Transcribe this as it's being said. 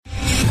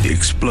the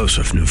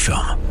explosive new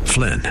film,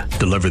 Flynn,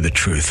 Deliver the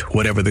Truth,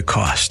 Whatever the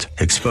Cost,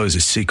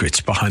 exposes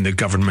secrets behind the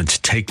government's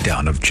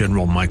takedown of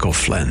General Michael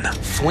Flynn.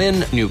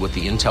 Flynn knew what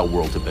the intel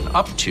world had been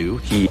up to.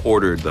 He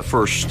ordered the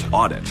first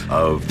audit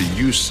of the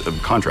use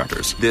of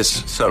contractors.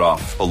 This set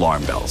off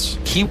alarm bells.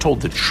 He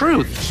told the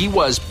truth. He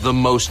was the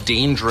most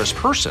dangerous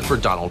person for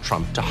Donald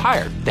Trump to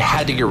hire. They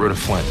had to get rid of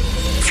Flynn.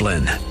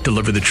 Flynn,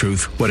 Deliver the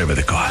Truth, Whatever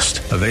the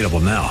Cost. Available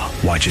now.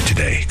 Watch it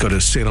today. Go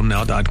to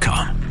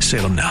salemnow.com.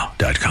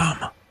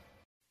 salemnow.com.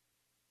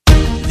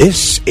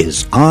 This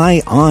is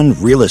Eye on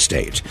Real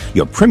Estate,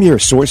 your premier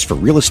source for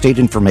real estate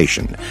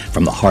information.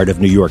 From the heart of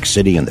New York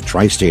City and the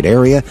tri-state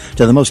area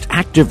to the most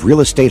active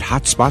real estate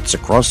hotspots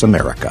across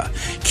America,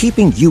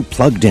 keeping you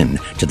plugged in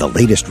to the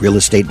latest real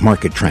estate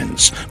market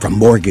trends, from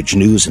mortgage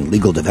news and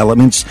legal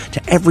developments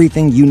to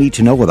everything you need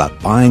to know about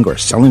buying or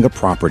selling a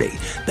property,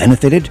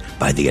 benefited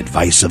by the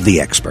advice of the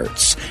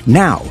experts.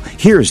 Now,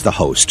 here's the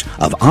host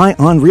of Eye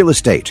on Real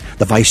Estate,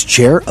 the vice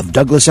chair of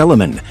Douglas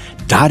Elliman,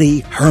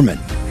 Dottie Herman.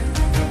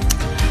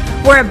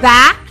 We're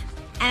back,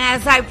 and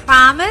as I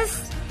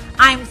promised,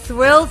 I'm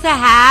thrilled to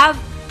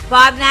have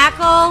Bob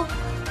Knakal,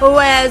 who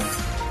is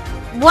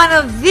one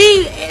of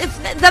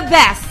the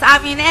best.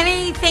 I mean,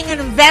 anything in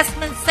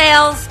investment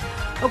sales,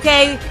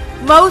 okay,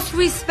 most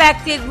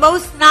respected,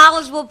 most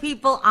knowledgeable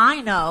people I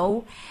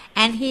know,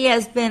 and he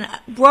has been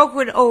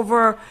brokered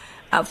for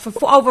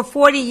over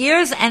 40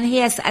 years, and he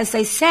has, as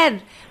I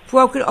said,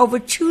 brokered over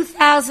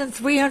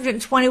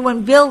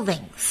 2,321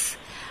 buildings,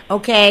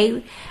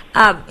 okay?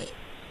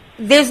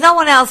 There's no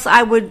one else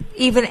I would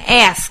even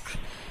ask,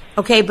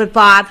 okay, but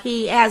Bob.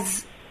 He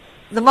has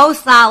the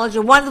most knowledge,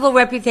 a wonderful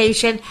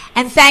reputation,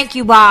 and thank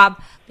you,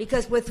 Bob,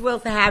 because we're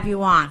thrilled to have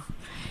you on.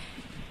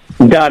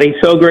 Dottie,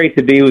 so great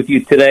to be with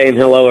you today, and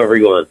hello,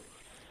 everyone.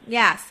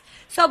 Yes.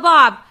 So,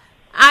 Bob,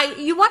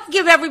 you want to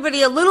give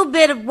everybody a little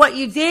bit of what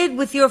you did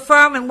with your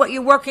firm and what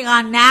you're working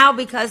on now,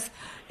 because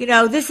you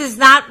know, this is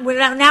now we're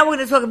going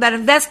to talk about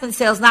investment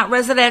sales, not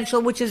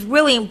residential, which is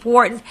really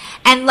important,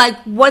 and like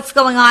what's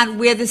going on,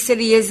 where the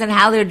city is, and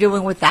how they're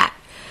doing with that.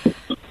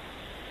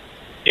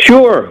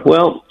 Sure.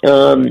 Well,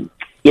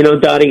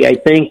 Dottie, I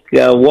think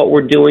what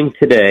we're doing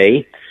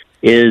today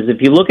is, if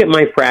you look at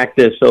my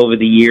practice over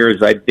the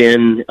years, I've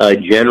been a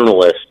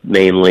generalist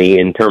mainly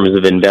in terms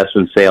of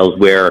investment sales,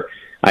 where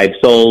I've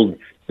sold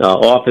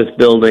office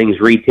buildings,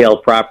 retail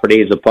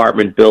properties,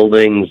 apartment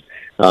buildings,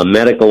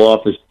 medical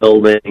office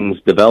buildings,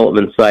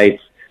 development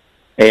sites.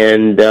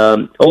 And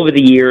over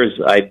the years,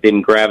 I've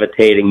been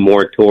gravitating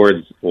more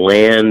towards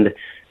land,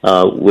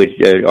 which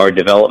are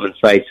development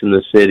sites in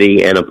the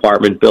city, and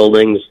apartment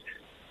buildings.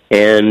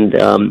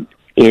 And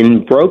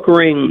in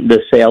brokering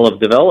the sale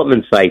of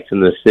development sites in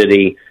the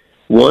city,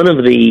 one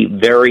of the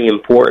very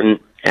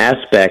important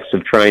aspects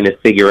of trying to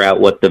figure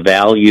out what the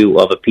value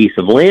of a piece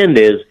of land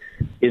is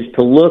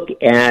to look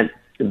at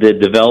the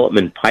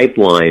development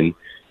pipeline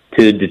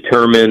to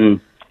determine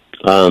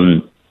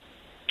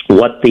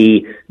what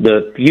the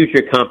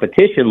future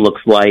competition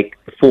looks like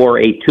for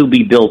a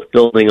to-be-built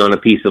building on a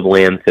piece of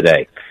land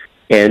today.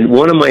 And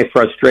one of my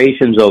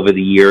frustrations over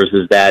the years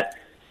is that,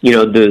 you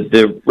know,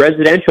 the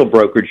residential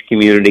brokerage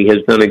community has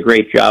done a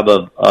great job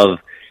of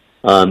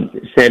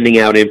sending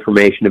out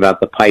information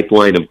about the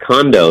pipeline of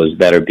condos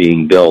that are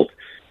being built.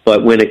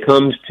 But when it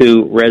comes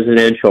to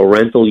residential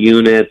rental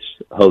units,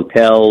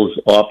 hotels,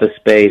 office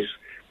space,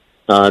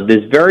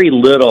 there's very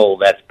little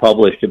that's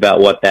published about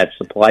what that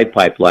supply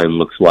pipeline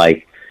looks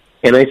like.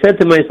 And I said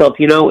to myself,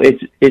 you know,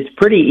 it's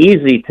pretty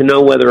easy to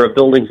know whether a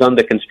building's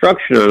under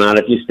construction or not.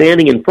 If you're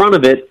standing in front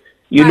of it,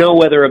 you know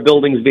whether a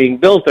building's being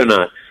built or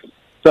not.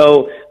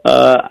 So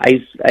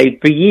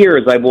for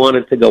years, I've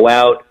wanted to go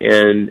out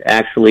and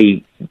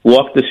actually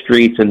walk the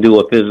streets and do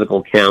a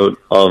physical count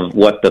of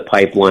what the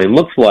pipeline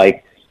looks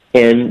like.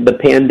 And the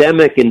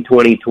pandemic in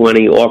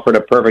 2020 offered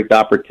a perfect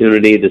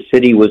opportunity. The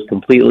city was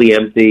completely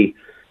empty.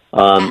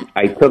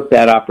 I took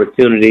that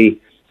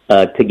opportunity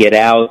to get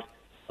out,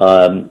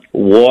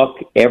 walk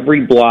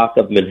every block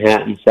of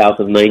Manhattan south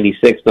of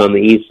 96th on the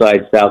east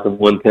side, south of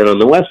 110 on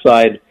the west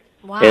side.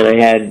 Wow. And I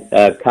had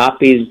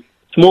copies,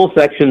 small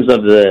sections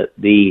of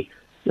the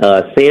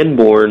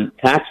Sanborn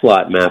tax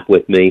lot map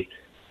with me,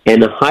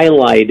 and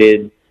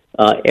highlighted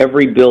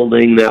every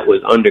building that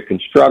was under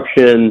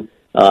construction,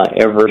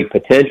 every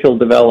potential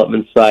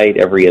development site,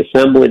 every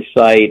assemblage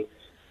site.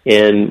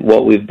 And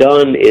what we've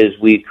done is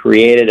we've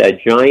created a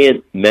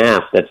giant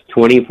map that's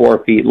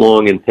 24 feet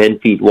long and 10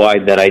 feet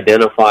wide that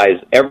identifies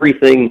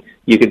everything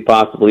you could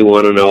possibly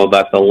want to know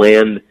about the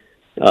land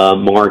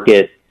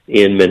market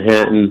in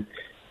Manhattan.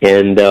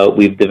 And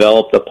we've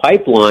developed a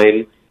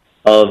pipeline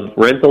of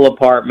rental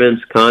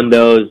apartments,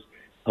 condos,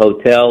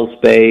 hotel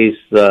space,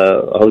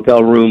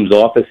 hotel rooms,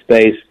 office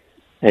space,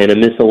 and a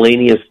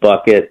miscellaneous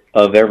bucket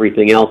of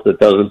everything else that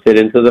doesn't fit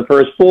into the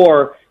first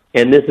four.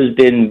 And this has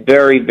been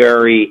very,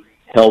 very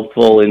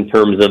helpful in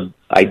terms of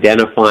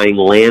identifying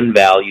land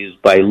values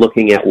by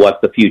looking at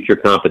what the future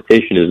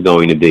competition is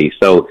going to be.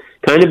 So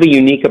kind of a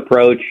unique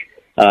approach.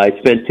 I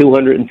spent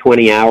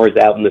 220 hours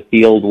out in the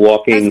field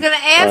walking. I was going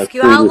to ask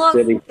you,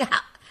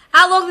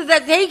 How long did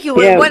that take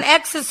you? Yeah. What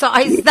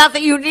exercise? Not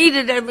that you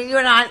needed. I mean,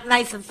 you're not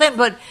nice and thin,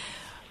 but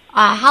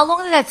how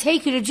long did that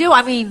take you to do?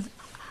 I mean,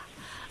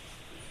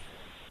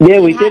 yeah,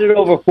 we did it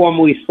over 4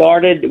 months.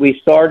 We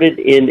started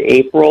in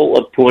April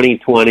of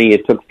 2020.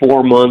 It took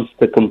 4 months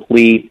to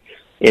complete,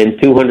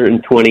 and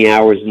 220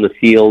 hours in the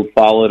field,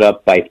 followed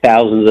up by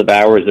thousands of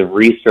hours of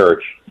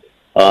research.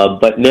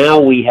 But now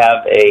we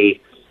have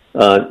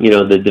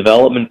the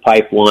development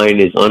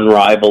pipeline is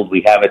unrivaled.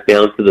 We have it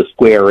down to the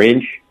square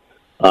inch.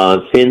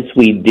 Since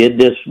we did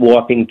this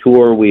walking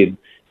tour, we've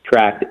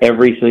tracked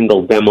every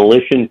single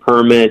demolition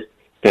permit,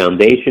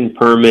 foundation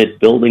permit,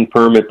 building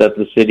permit that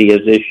the city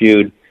has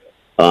issued.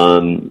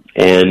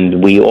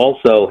 And we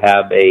also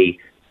have a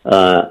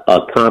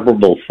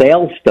comparable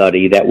sales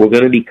study that we're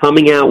going to be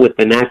coming out with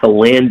the NACA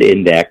Land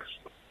Index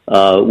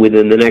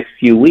within the next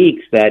few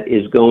weeks that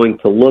is going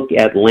to look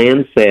at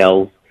land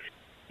sales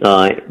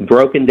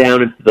broken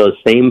down into those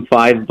same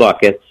 5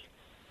 buckets.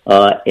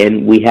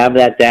 And we have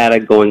that data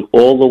going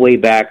all the way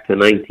back to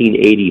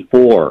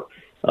 1984.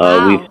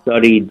 Wow. We've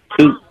studied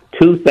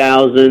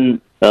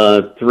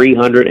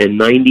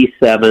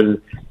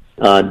 2,397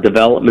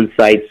 development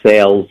site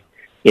sales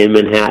in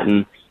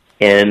Manhattan,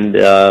 and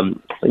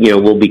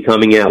we'll be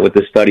coming out with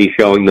a study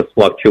showing the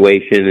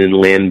fluctuation in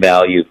land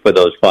value for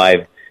those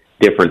 5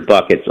 different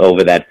buckets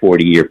over that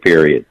 40-year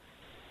period.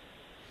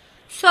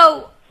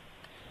 so,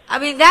 I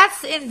mean,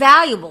 that's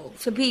invaluable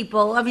to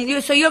people. I mean,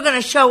 you're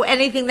going to show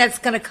anything that's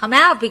going to come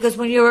out, because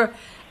when you're,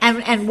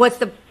 and what's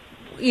the,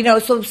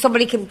 so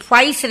somebody can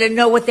price it and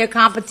know what their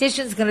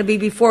competition is going to be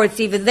before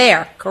it's even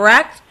there,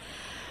 correct?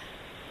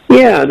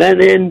 Yeah,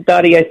 and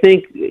Dottie, I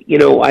think,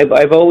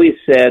 I've always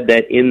said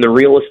that in the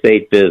real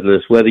estate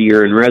business, whether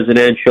you're in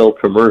residential,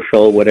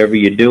 commercial, whatever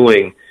you're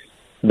doing,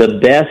 the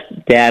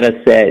best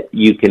data set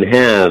you can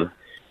have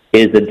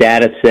is the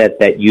data set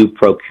that you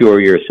procure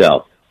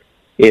yourself.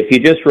 If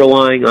you're just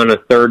relying on a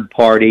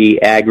third-party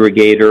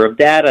aggregator of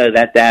data,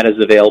 that data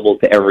is available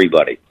to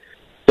everybody.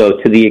 So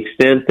to the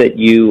extent that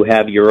you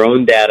have your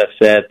own data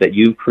set that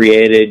you've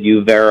created,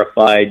 you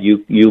verified,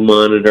 you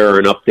monitor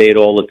and update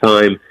all the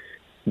time,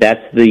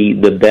 that's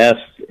the best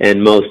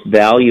and most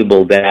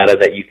valuable data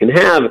that you can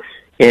have,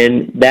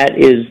 and that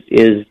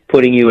is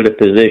putting you in a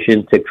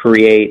position to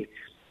create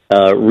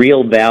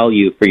real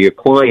value for your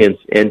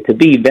clients and to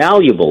be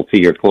valuable to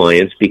your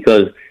clients,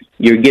 because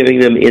you're giving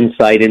them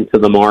insight into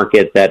the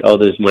market that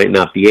others might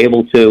not be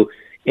able to.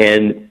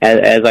 And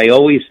as I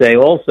always say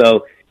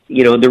also,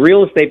 the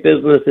real estate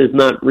business is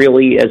not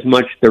really as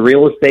much the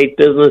real estate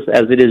business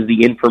as it is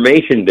the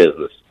information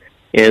business.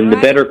 And right.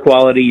 The better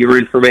quality your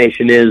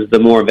information is, the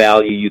more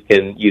value you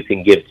can give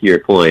to your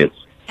clients.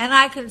 And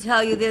I can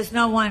tell you there's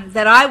no one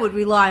that I would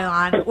rely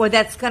on or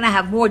that's going to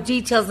have more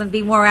details and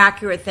be more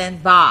accurate than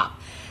Bob.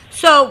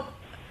 So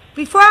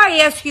before I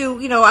ask you,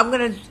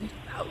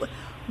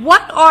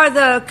 what are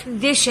the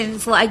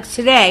conditions like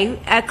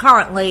today,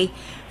 currently,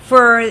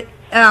 for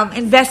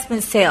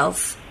investment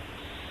sales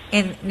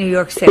in New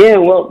York City? Yeah,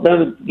 well,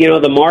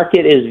 the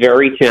market is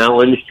very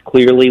challenged.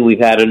 Clearly, we've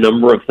had a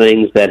number of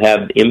things that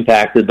have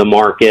impacted the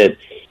market.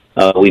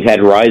 We've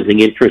had rising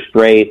interest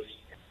rates.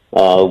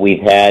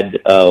 We've had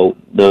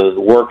the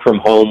work from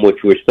home,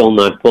 which we're still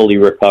not fully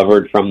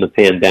recovered from the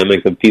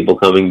pandemic of people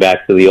coming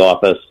back to the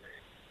office.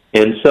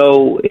 And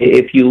so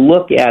if you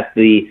look at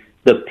the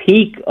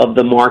peak of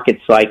the market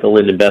cycle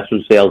in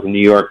investment sales in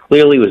New York,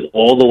 clearly was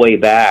all the way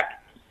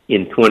back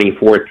in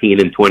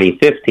 2014 and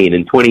 2015.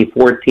 In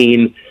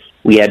 2014,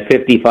 we had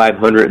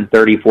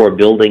 5,534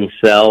 buildings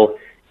sell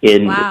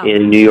in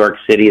New York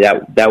City.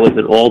 That was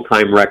an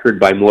all-time record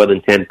by more than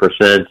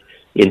 10%.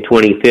 In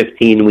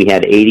 2015, we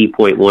had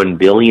 $80.1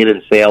 billion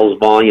in sales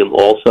volume,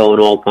 also an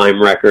all-time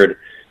record.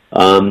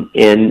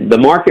 And the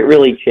market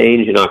really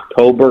changed in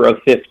October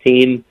of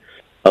 15.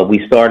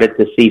 We started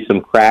to see some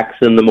cracks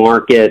in the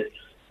market,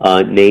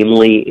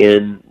 namely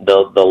in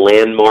the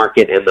land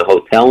market and the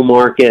hotel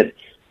market.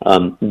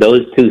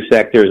 Those 2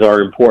 sectors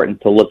are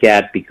important to look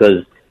at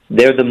because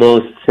they're the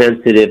most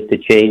sensitive to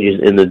changes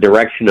in the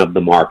direction of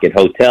the market.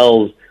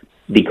 Hotels,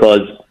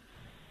 because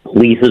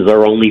leases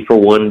are only for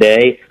 1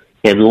 day,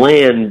 and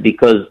land,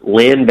 because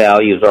land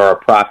values are a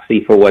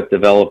proxy for what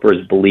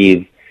developers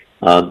believe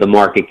the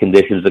market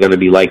conditions are going to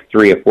be like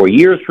 3 or 4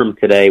 years from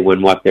today,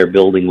 when what they're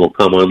building will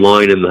come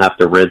online and they'll have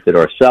to rent it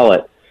or sell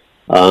it.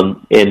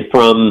 And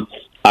from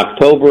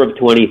October of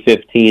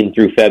 2015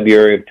 through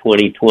February of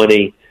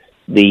 2020,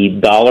 the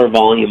dollar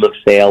volume of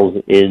sales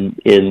in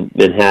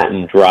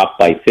Manhattan dropped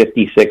by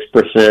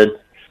 56%.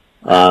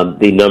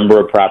 The number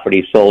of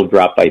properties sold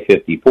dropped by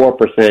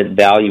 54%.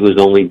 Value was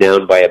only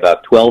down by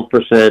about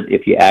 12%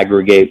 if you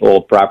aggregate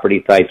all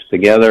property types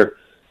together.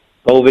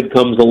 COVID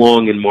comes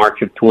along in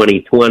March of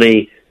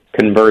 2020,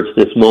 converts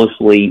this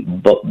mostly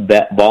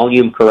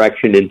volume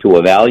correction into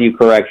a value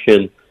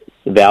correction.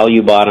 The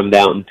value bottomed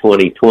out in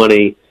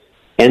 2020.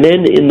 And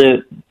then in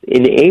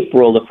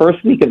April, the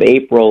first week of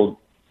April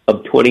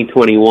of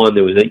 2021,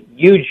 there was a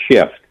huge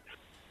shift.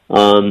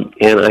 And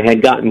I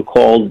had gotten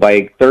called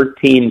by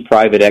 13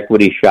 private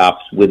equity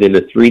shops within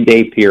a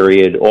 3-day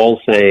period,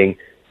 all saying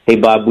hey,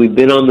 Bob, we've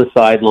been on the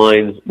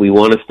sidelines. We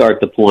want to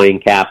start deploying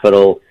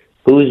capital.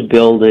 Who's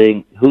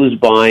building? Who's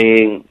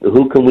buying?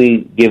 Who can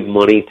we give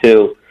money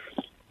to?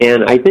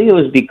 And I think it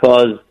was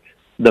because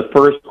the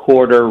first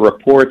quarter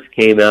reports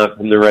came out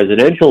from the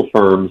residential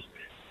firms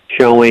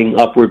showing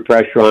upward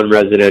pressure on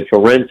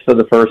residential rents for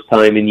the first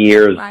time in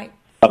years, right.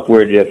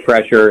 Upward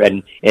pressure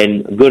and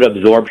good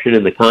absorption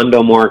in the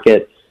condo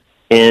market.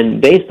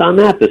 And based on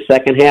that, the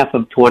second half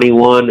of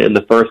 21 and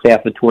the first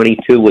half of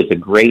 22 was a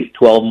great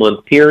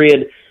 12-month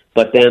period,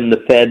 but then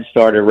the Fed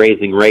started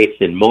raising rates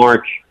in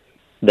March.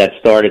 That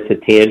started to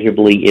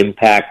tangibly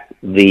impact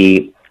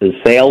the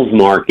sales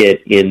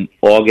market in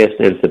August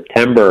and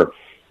September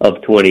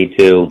of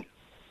 22,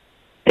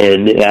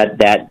 and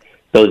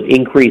those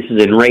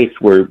increases in rates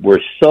were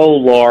so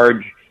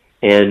large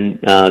and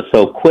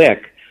so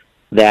quick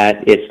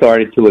that it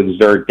started to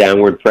exert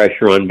downward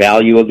pressure on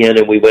value again,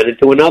 and we went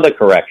into another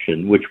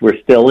correction, which we're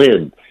still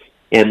in.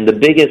 And the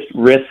biggest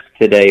risk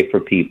today for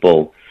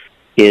people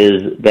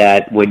is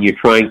that when you're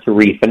trying to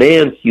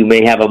refinance, you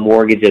may have a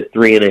mortgage at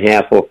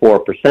 3.5% or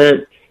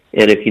 4%,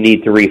 and if you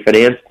need to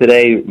refinance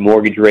today,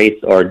 mortgage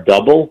rates are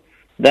double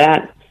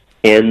that,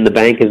 and the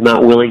bank is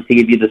not willing to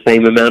give you the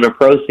same amount of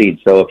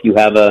proceeds. So if you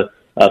have a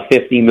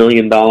 $50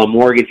 million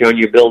mortgage on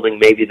your building,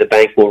 maybe the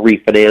bank will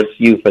refinance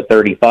you for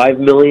 $35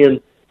 million.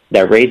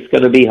 That rate's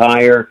going to be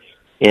higher.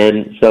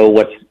 And so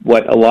what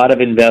a lot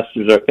of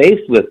investors are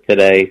faced with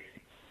today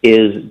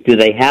is, do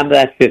they have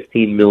that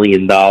 $15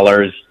 million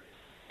to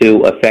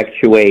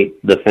effectuate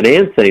the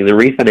financing, the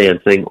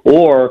refinancing,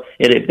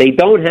 and if they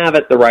don't have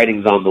it, the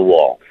writing's on the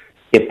wall.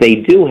 If they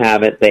do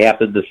have it, they have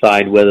to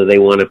decide whether they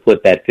want to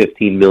put that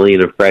 $15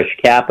 million of fresh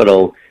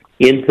capital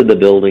into the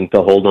building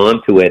to hold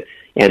on to it.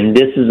 And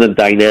this is a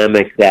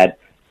dynamic that,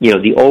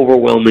 the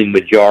overwhelming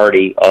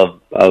majority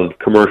of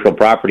commercial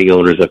property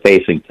owners are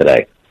facing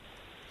today.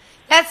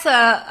 That's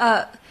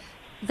a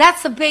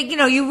big,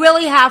 you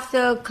really have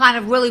to kind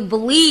of really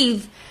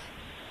believe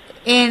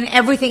in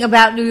everything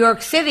about New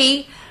York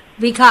City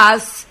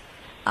because,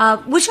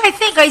 which I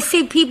think I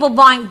see people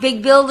buying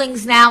big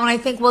buildings now, and I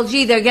think, well,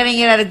 gee, they're getting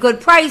it at a good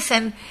price,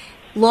 and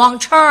long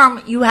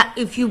term,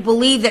 if you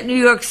believe that New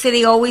York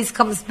City always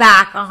comes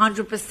back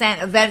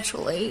 100%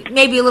 eventually,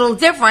 maybe a little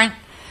different,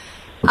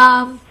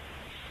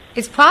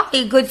 it's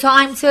probably a good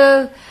time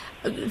to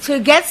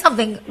get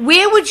something.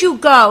 Where would you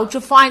go to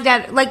find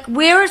out,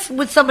 where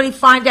would somebody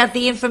find out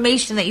the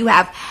information that you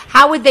have?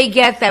 How would they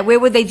get that? Where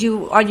would they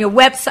do on your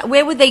website?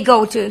 Where would they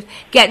go to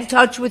get in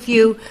touch with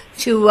you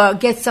to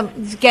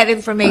get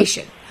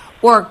information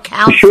or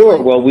counseling?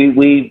 Sure. Well,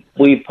 we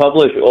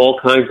publish all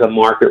kinds of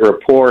market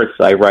reports.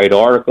 I write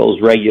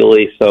articles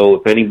regularly, so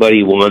if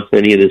anybody wants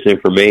any of this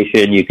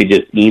information, you could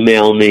just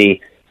email me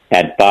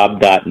at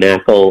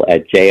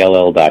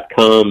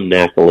bob.knakal@jll.com.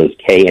 Knakal is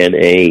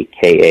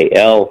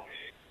Knakal.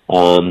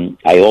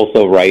 I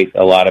also write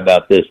a lot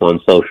about this on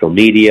social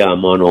media.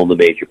 I'm on all the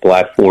major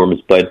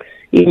platforms, but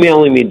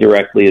emailing me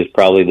directly is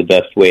probably the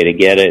best way to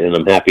get it, and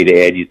I'm happy to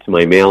add you to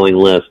my mailing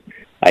list.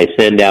 I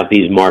send out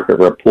these market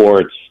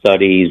reports,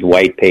 studies,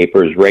 white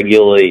papers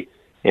regularly,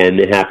 and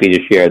happy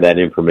to share that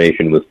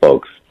information with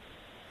folks.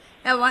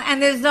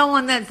 And there's no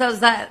one that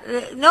does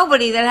that,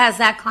 nobody that has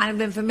that kind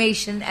of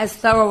information as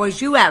thorough as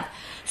you have.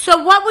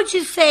 So what would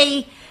you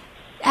say,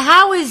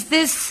 how is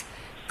this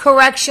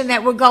correction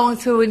that we're going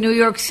through in New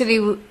York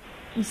City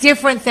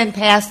different than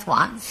past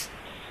ones?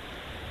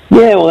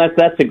 Yeah, well,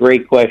 that's a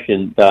great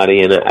question,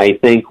 Dottie, and I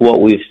think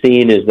what we've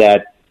seen is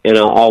that,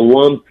 I'll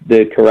lump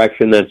the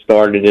correction that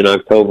started in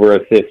October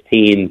of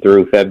 15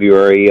 through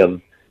February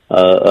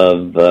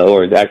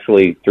or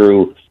actually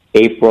through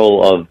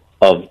April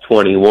of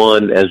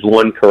 21 as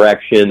one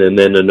correction, and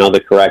then another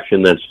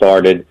correction that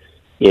started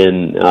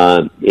in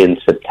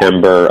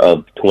September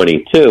of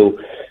 22.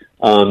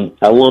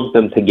 I lump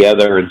them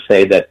together and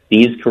say that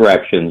these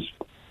corrections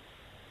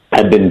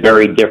have been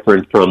very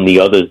different from the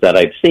others that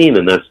I've seen,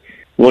 and that's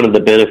one of the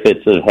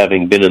benefits of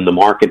having been in the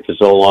market for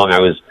so long. I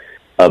was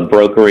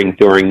brokering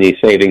during the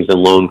savings and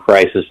loan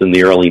crisis in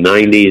the early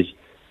 90s,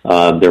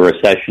 the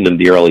recession of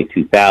the early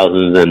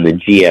 2000s, and the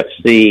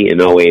GFC in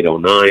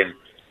 08-09.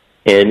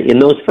 And in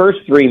those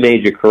first three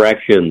major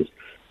corrections,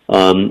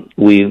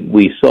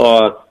 we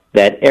saw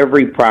that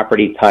every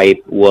property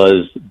type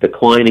was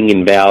declining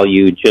in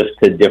value just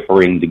to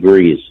differing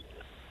degrees.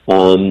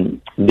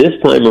 This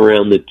time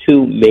around, the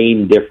two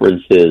main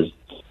differences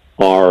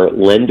are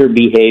lender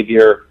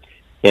behavior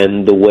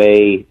and the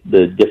way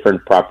the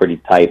different property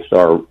types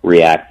are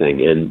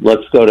reacting. And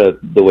let's go to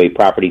the way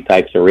property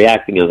types are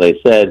reacting. As I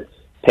said,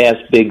 past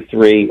big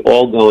three,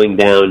 all going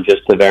down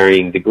just to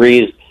varying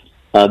degrees.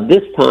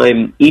 This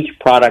time, each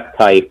product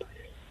type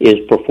is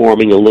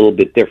performing a little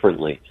bit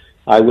differently.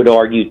 I would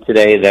argue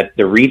today that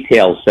the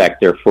retail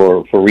sector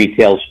for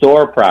retail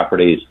store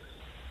properties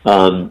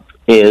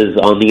is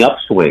on the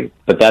upswing,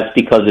 but that's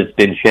because it's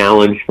been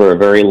challenged for a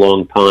very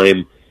long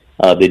time.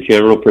 The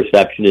general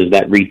perception is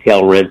that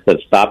retail rents have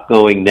stopped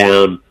going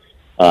down,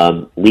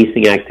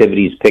 leasing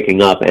activity is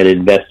picking up, and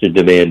investor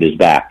demand is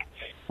back.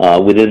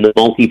 Within the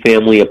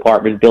multifamily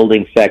apartment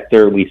building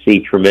sector, we see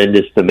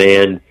tremendous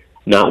demand,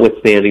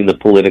 notwithstanding the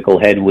political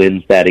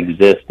headwinds that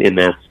exist in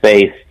that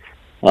space.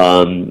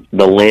 The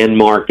land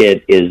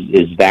market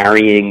is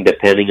varying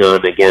depending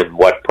on, again,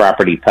 what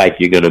property type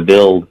you're going to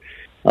build.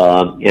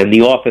 And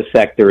the office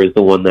sector is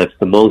the one that's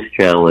the most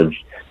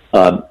challenged.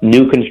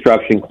 New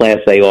construction Class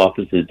A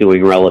office is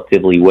doing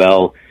relatively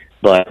well,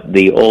 but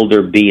the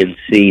older B and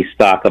C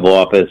stock of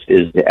office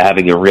is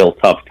having a real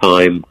tough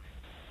time,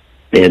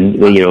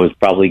 and is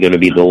probably going to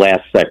be the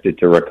last sector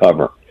to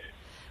recover.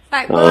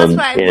 Right. Well, that's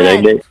what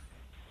I read.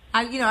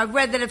 I've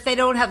read that if they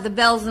don't have the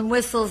bells and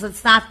whistles,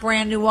 it's not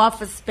brand new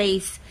office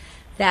space,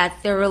 that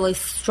they're really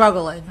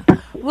struggling.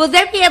 Will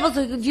they be able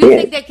to? Do you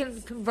think they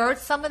can convert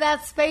some of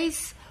that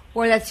space,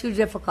 or that's too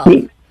difficult?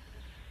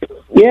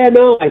 Yeah,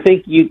 no, I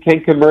think you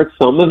can convert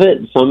some of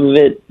it. Some of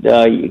it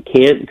you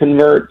can't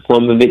convert.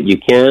 Some of it you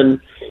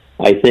can.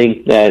 I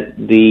think that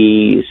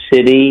the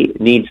city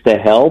needs to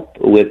help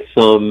with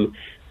some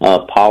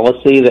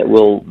policy that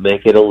will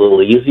make it a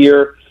little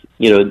easier.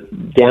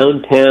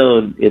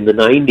 Downtown in the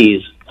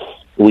 90s,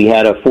 we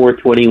had a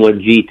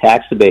 421G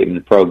tax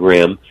abatement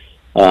program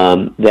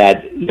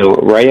that,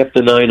 right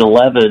after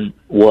 9/11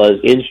 was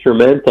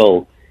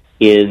instrumental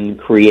in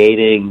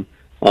creating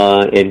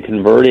and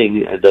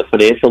converting the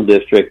financial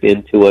district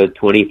into a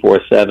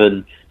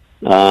 24/7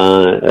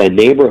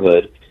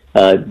 neighborhood.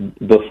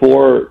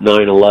 Before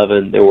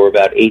 9/11, there were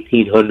about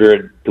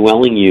 1,800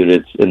 dwelling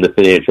units in the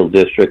financial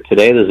district.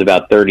 Today, there's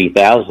about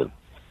 30,000.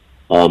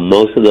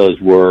 Most of those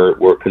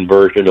were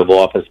conversion of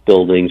office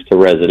buildings to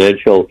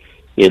residential.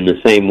 In the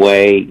same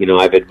way,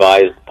 I've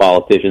advised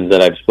politicians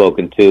that I've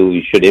spoken to,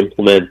 we should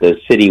implement the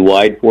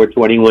citywide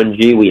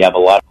 421G. We have a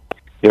lot of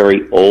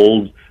very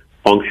old,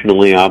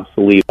 functionally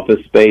obsolete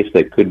office space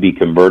that could be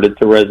converted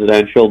to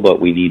residential, but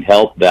we need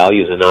help.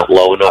 Values are not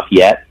low enough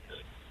yet.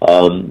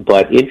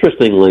 But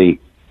interestingly,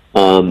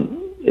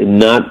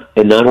 not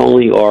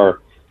only are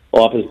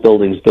office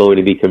buildings going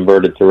to be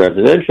converted to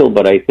residential,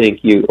 but I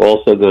think you're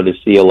also going to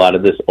see a lot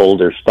of this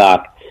older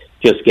stock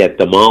just get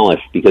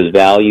demolished because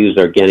values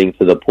are getting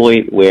to the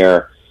point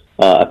where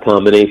a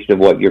combination of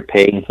what you're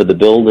paying for the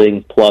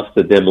building plus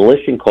the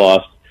demolition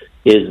cost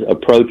is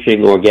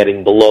approaching or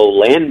getting below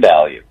land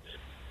value.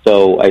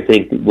 So I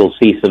think we'll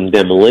see some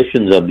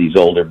demolitions of these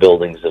older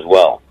buildings as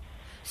well.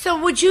 So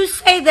would you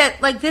say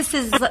that,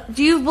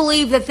 do you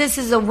believe that this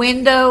is a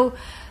window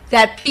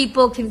that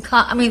people can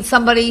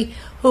somebody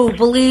who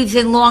believes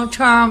in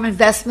long-term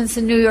investments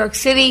in New York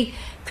City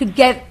could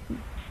get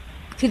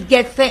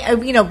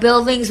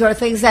buildings or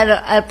things at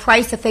a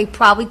price that they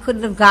probably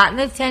couldn't have gotten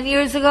it 10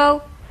 years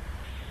ago?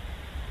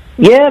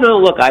 Yeah, no,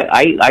 look,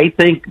 I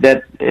think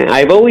that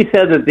I've always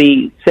said that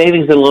the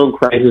savings and loan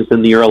crisis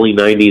in the early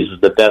 90s was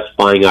the best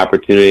buying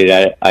opportunity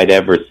that I'd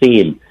ever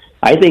seen.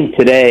 I think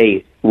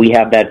today we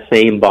have that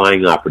same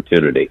buying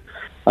opportunity.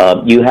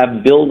 You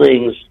have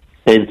buildings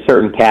in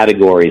certain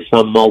categories,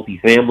 some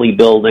multifamily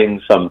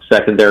buildings, some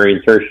secondary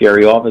and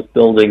tertiary office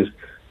buildings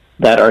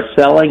that are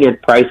selling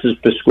at prices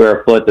per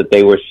square foot that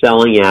they were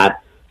selling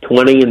at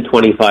 20 and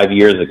 25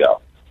 years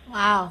ago.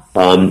 Wow.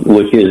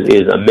 Which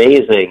is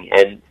amazing.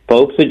 And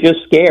folks are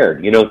just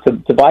scared.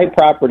 To buy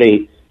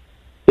property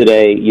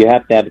today, you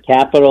have to have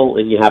capital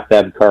and you have to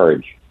have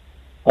courage.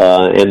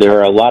 And there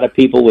are a lot of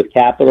people with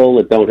capital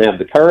that don't have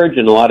the courage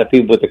and a lot of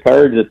people with the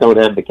courage that don't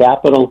have the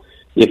capital.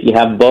 If you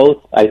have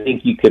both, I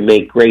think you can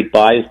make great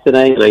buys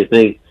today. And I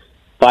think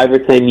 5 or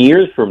 10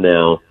 years from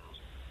now,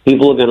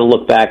 people are going to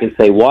look back and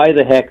say, why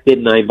the heck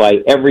didn't I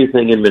buy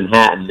everything in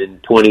Manhattan in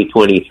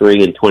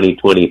 2023 and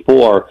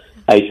 2024?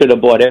 I should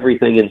have bought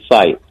everything in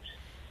sight.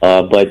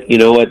 But you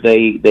know what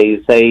they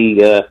say,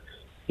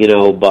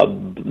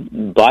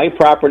 buy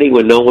property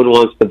when no one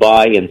wants to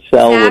buy and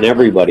sell when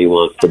everybody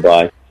wants to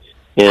buy.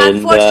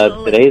 And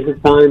today's the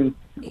time.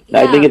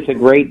 Yeah. I think it's a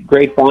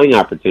great buying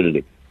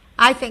opportunity.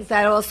 I think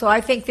that also.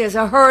 I think there's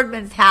a herd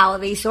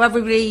mentality, so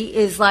everybody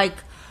is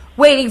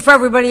waiting for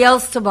everybody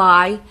else to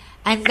buy.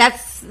 And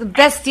that's the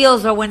best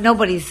deals are when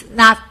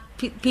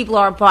people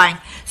aren't buying.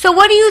 So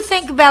what do you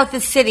think about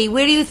the city?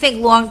 Where do you think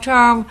long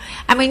term?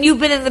 I mean, you've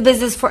been in the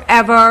business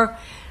forever.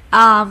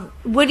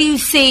 What do you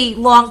see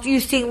long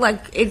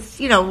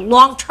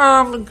long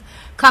term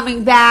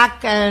coming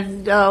back?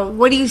 And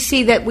what do you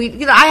see that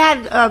I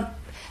had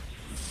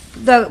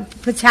the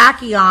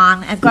Pataki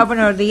on and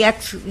Governor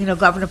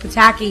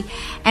Pataki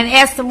and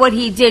asked him what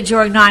he did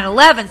during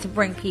 9/11 to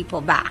bring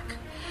people back.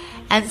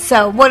 And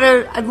so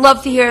I'd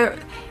love to hear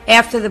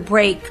after the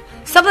break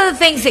some of the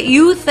things that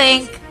you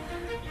think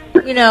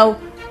are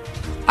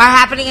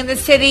happening in the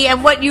city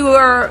and what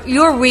your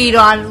read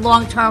on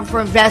long term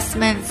for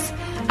investments,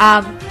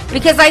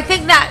 because I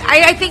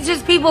think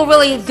just people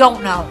really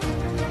don't know,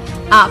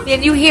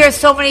 and you hear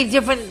so many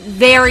different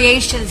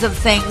variations of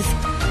things.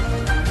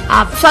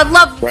 So I'd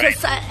love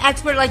just an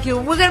expert like you.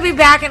 We're going to be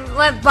back and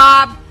let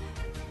Bob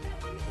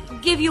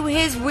give you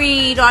his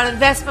read on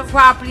investment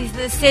properties in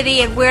the city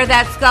and where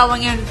that's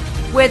going and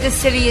where the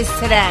city is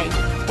today.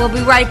 We'll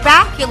be right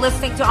back. You're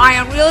listening to Eye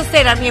on Real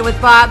Estate. I'm here with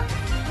Bob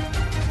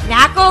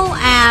Knackel,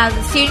 and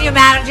Senior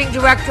Managing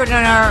Director in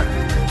our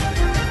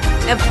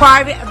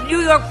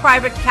New York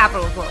Private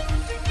Capital Group.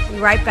 We'll be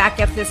right back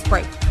after this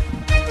break.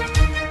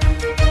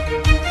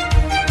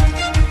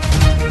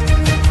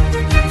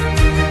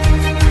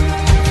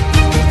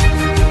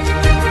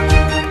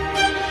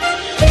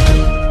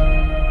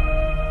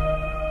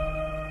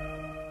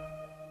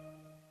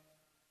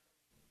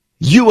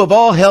 You have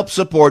all helped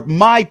support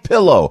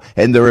MyPillow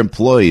and their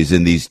employees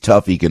in these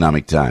tough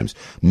economic times.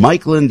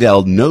 Mike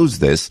Lindell knows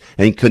this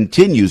and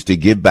continues to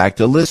give back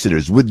to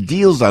listeners with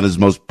deals on his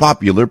most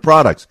popular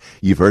products.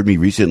 You've heard me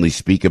recently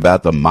speak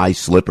about the My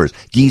Slippers,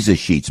 Giza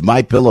Sheets,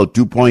 MyPillow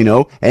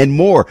 2.0, and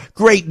more.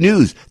 Great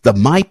news! The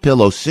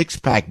MyPillow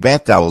 6-pack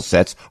bath towel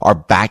sets are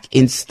back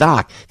in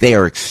stock. They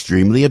are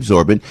extremely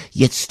absorbent,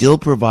 yet still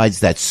provides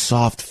that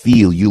soft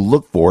feel you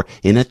look for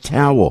in a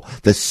towel.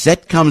 The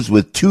set comes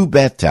with 2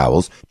 bath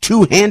towels,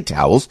 2 hand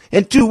towels,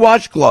 and 2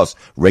 washcloths.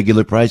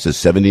 Regular price is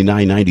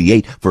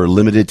 $79.98 for a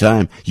limited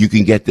time. You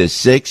can get this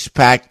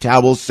 6-pack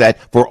towel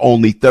set for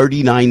only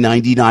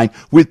 $39.99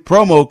 with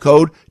promo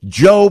code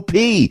Joe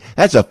P.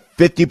 That's a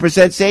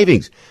 50%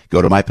 savings.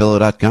 Go to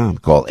MyPillow.com.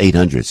 Call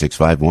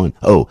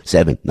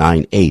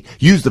 800-651-0798.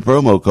 Use the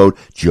promo code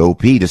Joe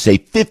P to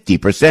save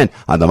 50%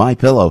 on the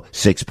MyPillow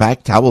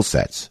 6-pack towel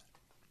sets.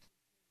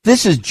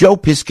 This is Joe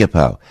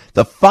Piscopo.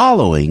 The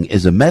following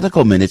is a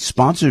Medical Minute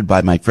sponsored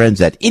by my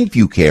friends at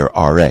InfuCare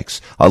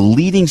RX, a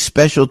leading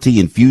specialty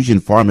infusion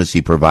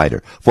pharmacy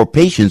provider for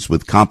patients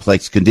with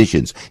complex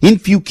conditions.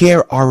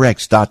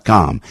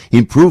 InfuCareRx.com,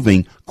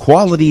 improving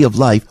quality of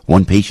life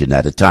one patient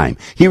at a time.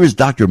 Here is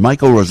Dr.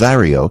 Michael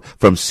Rosario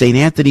from St.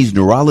 Anthony's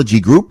Neurology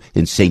Group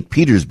in St.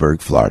 Petersburg,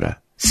 Florida.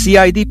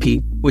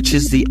 CIDP, which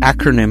is the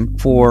acronym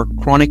for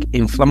Chronic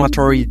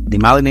Inflammatory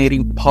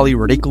Demyelinating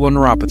Polyradicular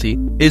Neuropathy,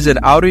 is an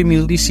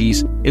autoimmune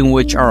disease in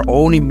which our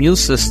own immune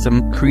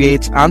system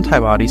creates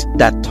antibodies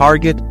that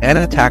target and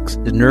attacks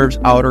the nerve's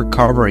outer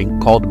covering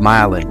called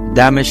myelin.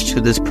 Damage to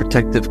this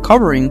protective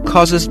covering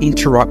causes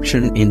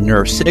interruption in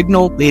nerve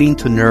signal, leading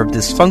to nerve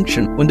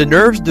dysfunction. When the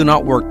nerves do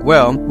not work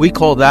well, we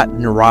call that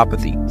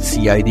neuropathy.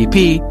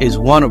 CIDP is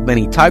one of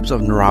many types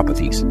of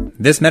neuropathies.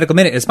 This Medical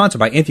Minute is sponsored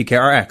by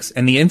InfuCare RX,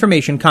 and the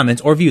information,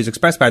 comments, or views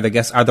expressed by the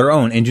guests are their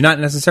own and do not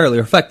necessarily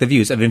reflect the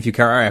views of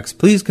InfuCare RX.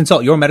 Please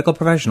consult your medical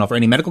professional for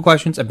any medical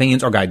questions,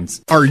 opinions, or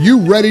guidance. Are you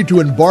ready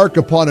to embark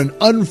upon an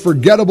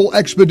unforgettable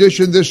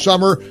expedition this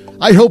summer?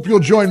 I hope you'll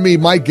join me,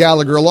 Mike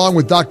Gallagher, along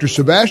with Dr.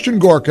 Sebastian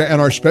Gorka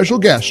and our special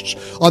guests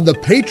on the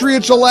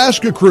Patriots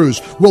Alaska Cruise.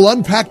 We'll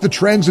unpack the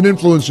trends and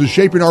influences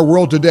shaping our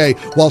world today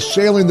while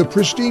sailing the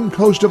pristine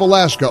coast of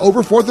Alaska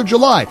over 4th of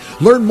July.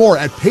 Learn more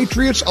at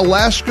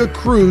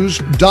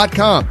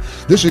patriotsalaskacruise.com.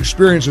 This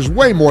experience is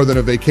way more than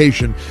a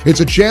vacation. It's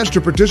a chance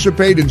to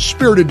participate in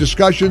spirited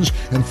discussions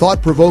and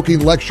thought-provoking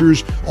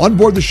lectures on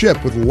board the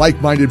ship with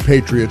like-minded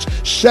patriots.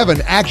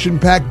 7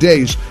 action-packed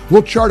days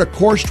will chart a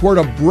course toward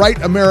a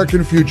bright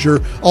American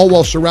future, all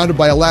while surrounded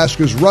by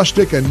Alaska's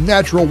rustic and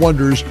natural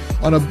wonders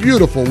on a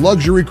beautiful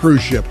luxury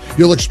cruise ship.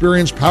 You'll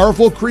experience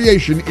powerful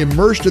creation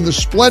immersed in the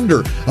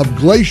splendor of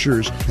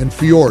glaciers and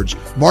fjords.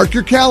 Mark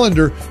your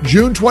calendar,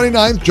 June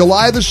 29th,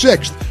 July the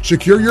 6th.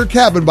 Secure your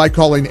cabin by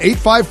calling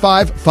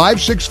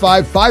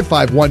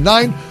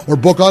 855-565-5519 or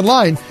book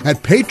online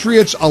at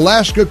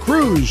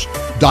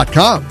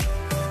patriotsalaskacruise.com.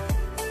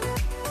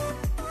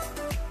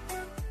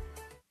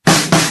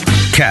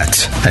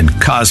 Katz and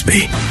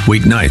Cosby,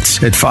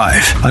 weeknights at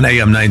 5 on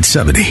AM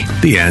 970.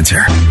 The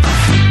Answer.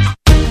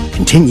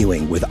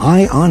 Continuing with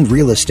Eye on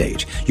Real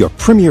Estate, your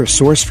premier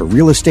source for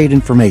real estate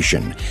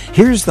information.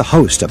 Here's the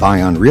host of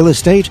Eye on Real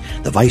Estate,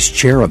 the vice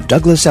chair of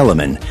Douglas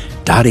Elliman,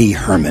 Dottie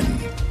Herman.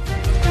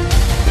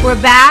 We're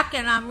back,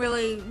 and I'm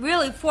really,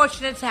 really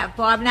fortunate to have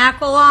Bob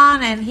Knackel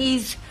on, and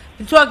he's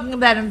been talking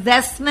about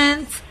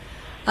investments,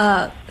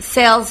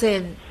 sales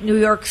in New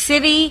York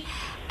City,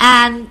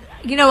 and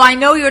you know, I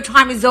know your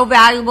time is so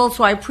valuable,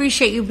 so I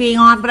appreciate you being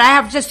on, but I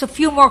have just a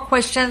few more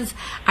questions.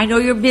 I know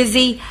you're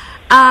busy.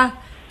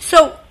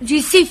 So, do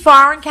you see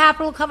foreign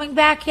capital coming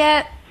back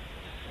yet?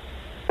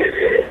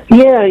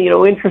 Yeah, you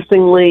know,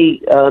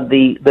 interestingly,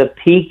 the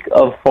peak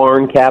of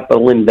foreign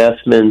capital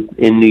investment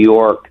in New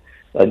York,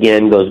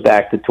 again, goes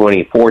back to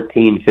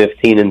 2014,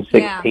 15, and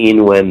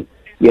 16, when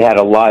you had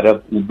a lot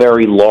of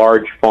very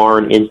large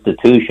foreign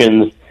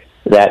institutions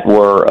that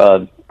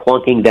were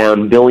plunking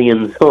down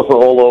billions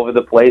all over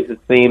the place, it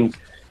seems.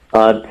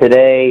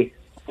 Today,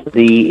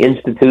 the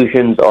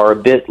institutions are a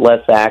bit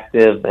less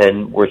active,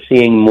 and we're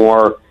seeing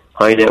more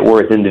high net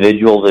worth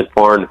individuals and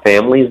foreign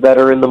families that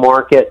are in the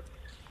market.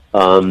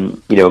 You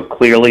know,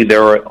 clearly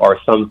there are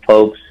some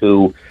folks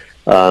who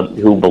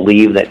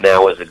believe that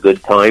now is a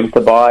good time to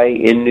buy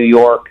in New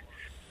York.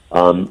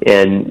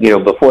 And you know,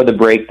 before the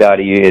break,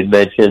 Dottie, you had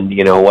mentioned,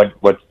 you know, what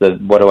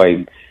do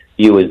I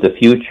view as the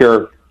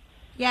future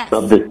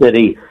of the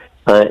city?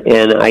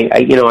 And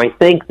I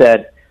think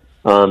that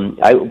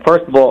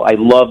first of all, I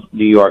love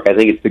New York. I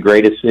think it's the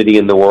greatest city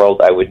in the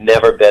world. I would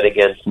never bet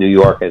against New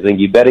York. I think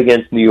you bet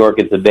against New York,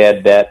 it's a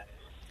bad bet.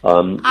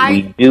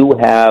 We do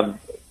have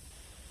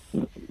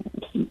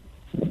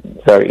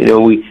So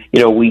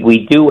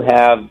we do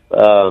have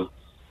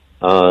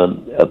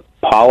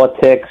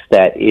politics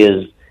that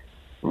is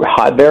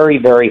very,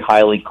 very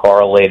highly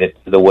correlated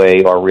to the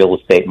way our real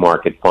estate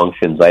market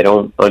functions. I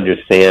don't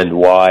understand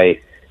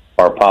why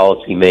our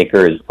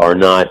policymakers are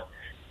not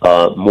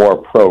more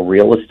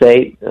pro-real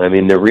estate. I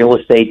mean, the real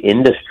estate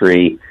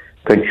industry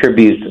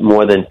contributes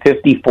more than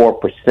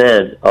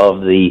 54%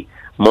 of the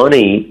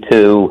money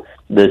to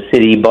the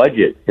city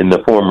budget in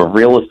the form of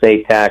real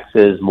estate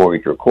taxes,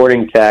 mortgage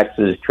recording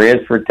taxes,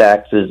 transfer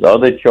taxes,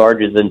 other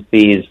charges and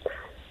fees.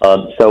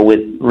 So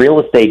with real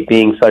estate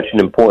being such an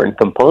important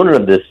component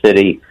of this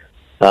city,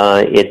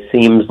 it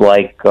seems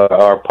like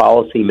our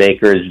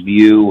policymakers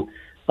view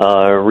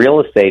real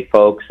estate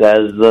folks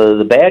as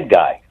the bad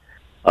guy,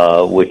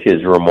 which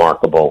is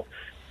remarkable.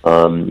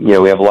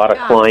 We have a lot of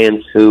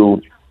clients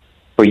who,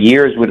 for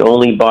years, would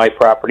only buy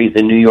properties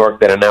in New York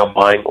that are now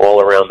buying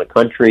all around the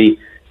country.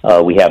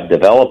 We have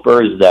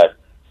developers that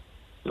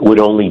would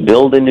only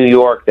build in New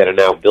York that are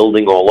now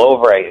building all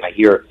over. I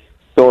hear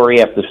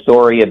story after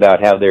story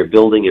about how they're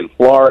building in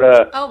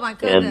Florida. Oh my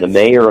goodness! And the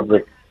mayor of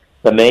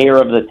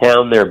the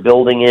town they're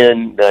building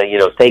in,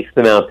 takes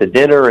them out to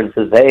dinner and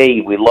says,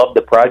 "Hey, we love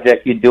the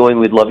project you're doing.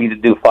 We'd love you to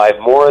do 5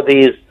 more of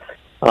these."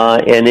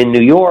 And in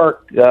New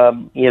York, a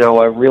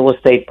real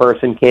estate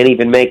person can't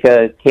even make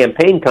a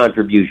campaign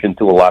contribution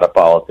to a lot of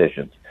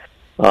politicians,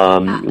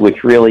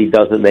 which really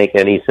doesn't make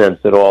any sense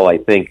at all. I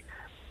think,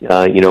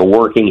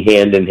 working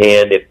hand in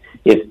hand,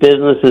 if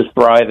business is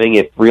thriving,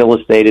 if real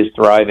estate is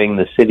thriving,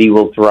 the city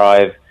will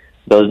thrive.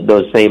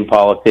 Those same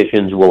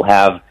politicians will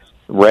have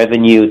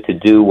revenue to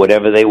do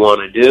whatever they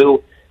want to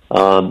do.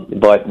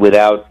 But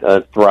without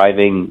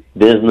thriving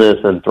business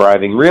and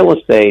thriving real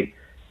estate,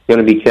 it's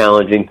going to be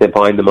challenging to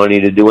find the money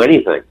to do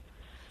anything.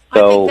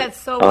 So, I think that's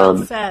so well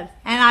said.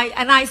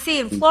 And I see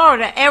in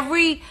Florida,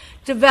 every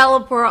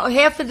developer,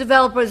 half the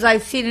developers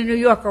I've seen in New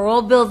York are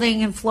all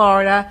building in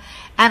Florida.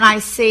 And I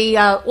see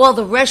all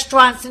the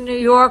restaurants in New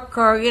York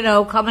are,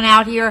 coming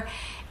out here.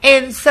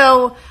 And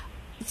so,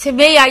 to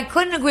me, I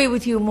couldn't agree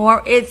with you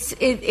more.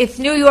 If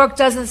New York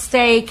doesn't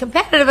stay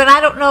competitive, and I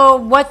don't know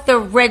what the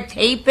red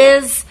tape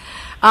is.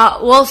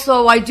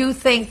 Also, I do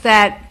think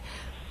that,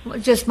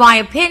 just my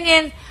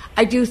opinion,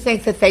 I do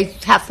think that they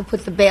have to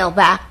put the bail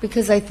back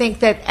because I think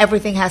that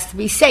everything has to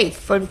be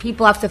safe and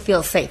people have to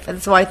feel safe.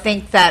 And so I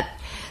think that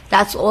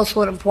that's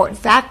also an important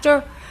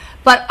factor.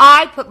 But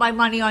I put my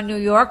money on New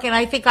York, and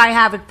I think I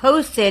have it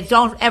posted,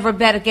 don't ever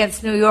bet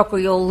against New York or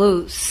you'll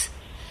lose.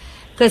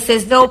 Because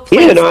there's no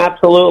place. Yeah, no,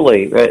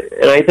 absolutely.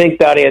 And I think,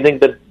 Dottie,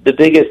 the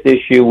biggest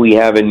issue we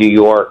have in New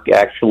York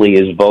actually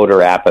is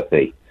voter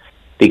apathy.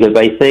 Because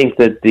I think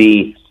that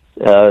the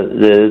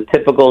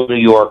typical New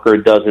Yorker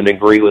doesn't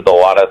agree with a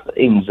lot of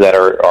things that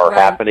are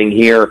happening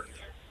here.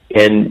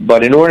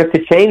 But in order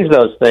to change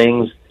those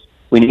things,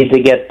 we need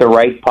to get the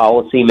right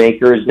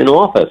policymakers in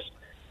office.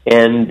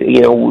 And,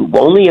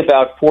 only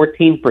about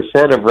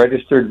 14% of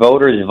registered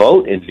voters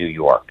vote in New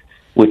York,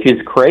 which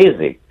is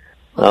crazy.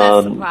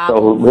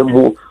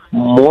 So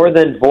more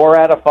than 4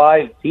 out of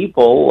 5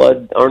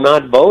 people are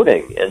not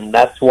voting. And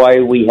that's why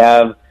we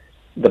have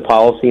the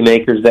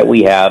policymakers that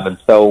we have. And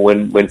so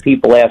when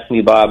people ask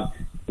me, Bob,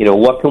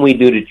 what can we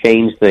do to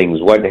change things?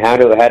 How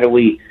do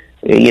we,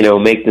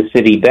 make the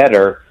city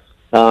better?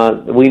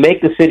 We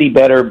make the city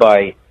better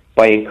by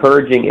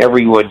encouraging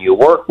everyone you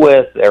work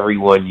with,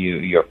 everyone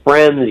your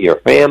friends, your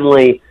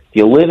family. If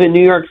you live in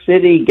New York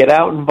City, get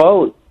out and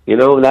vote.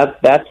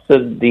 That's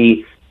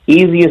the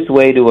easiest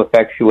way to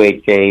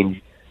effectuate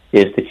change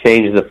is to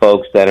change the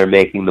folks that are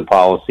making the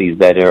policies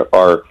that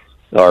are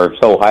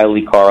so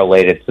highly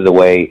correlated to the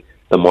way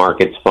the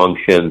markets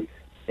function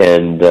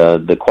and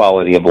the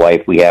quality of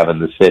life we have in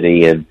the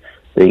city. And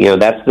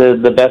that's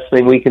the best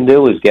thing we can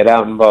do is get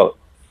out and vote.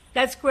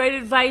 That's great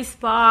advice,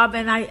 Bob.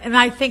 And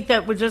I think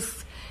that we're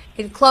just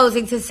in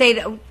closing to say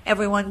to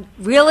everyone,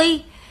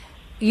 really,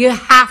 you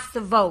have to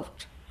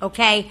vote.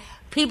 Okay.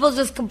 People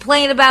just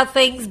complain about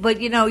things,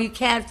 but, you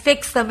can't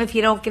fix them if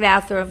you don't get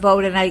out there and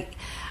vote. And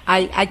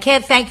I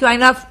can't thank you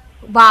enough,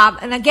 Bob.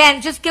 And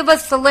again, just give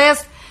us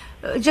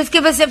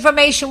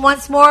information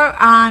once more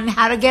on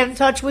how to get in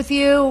touch with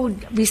you,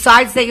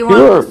 besides that you're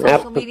on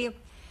social media.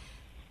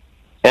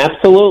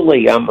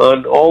 Absolutely. I'm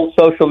on all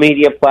social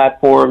media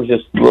platforms.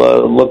 Just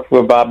look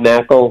for Bob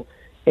Knakal.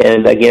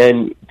 And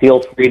again,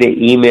 feel free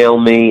to email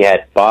me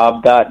at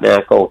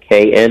bob.knakal,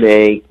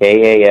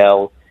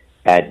 Knakal,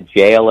 at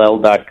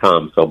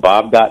JLL.com. So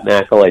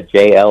bob.knakal at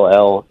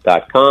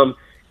JLL.com,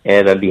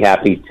 and I'd be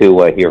happy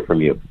to hear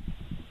from you.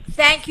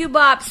 Thank you,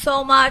 Bob,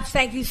 so much.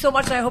 Thank you so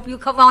much. I hope you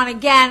come on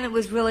again. It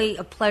was really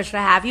a pleasure to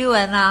have you,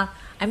 and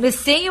I miss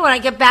seeing you. When I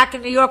get back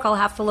in New York, I'll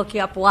have to look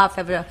you up. We'll have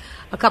to have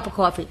a cup of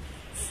coffee.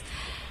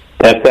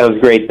 That sounds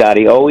great,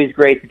 Dottie. Always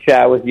great to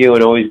chat with you,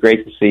 and always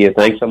great to see you.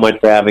 Thanks so much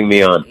for having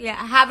me on. Yeah,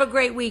 have a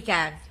great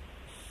weekend.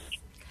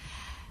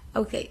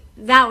 Okay,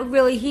 now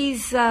really,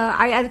 he's,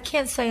 I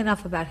can't say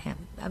enough about him.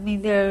 I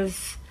mean,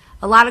 there's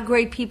a lot of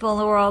great people in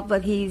the world,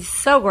 but he's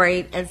so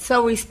great and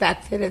so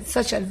respected and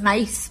such a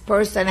nice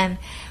person and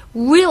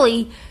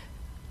really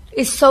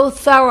is so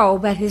thorough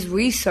about his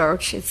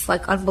research. It's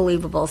like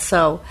unbelievable.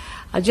 So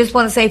I just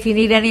want to say, if you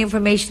need any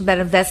information about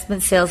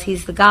investment sales,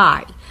 he's the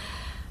guy.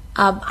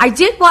 I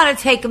did want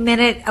to take a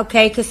minute,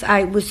 okay, because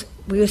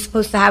we were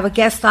supposed to have a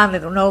guest on. I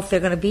don't know if they're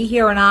going to be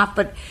here or not,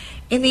 but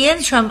in the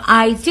interim,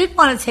 I did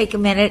want to take a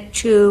minute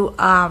to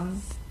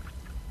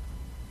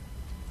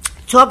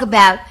talk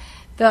about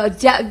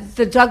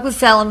the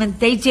Douglas Elliman.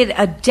 They did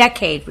a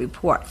decade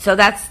report. So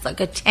that's like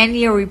a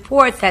 10-year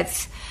report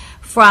that's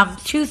from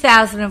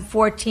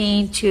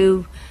 2014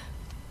 to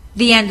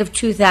the end of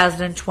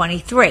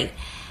 2023.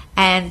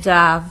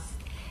 And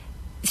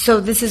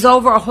so this is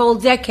over a whole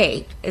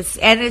decade.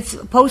 It's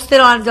posted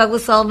on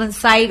Douglas Elliman's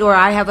site, or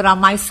I have it on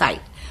my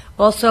site,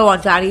 also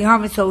on Dottie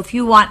Herman. So if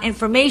you want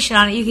information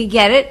on it, you can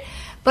get it.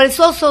 But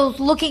it's also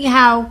looking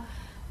how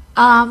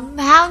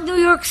New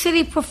York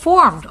City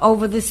performed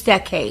over this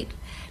decade,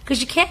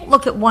 because you can't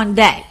look at one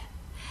day.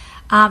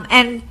 So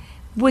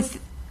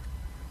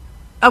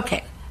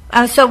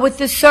with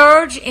the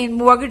surge in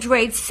mortgage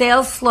rates,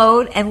 sales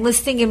slowed and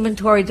listing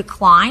inventory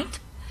declined.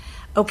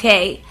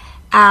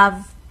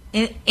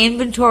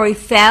 Inventory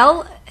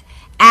fell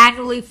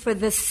annually for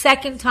the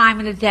second time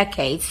in a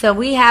decade. So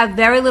we have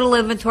very little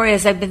inventory,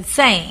 as I've been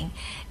saying.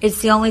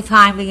 It's the only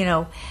time,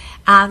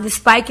 the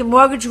spike in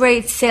mortgage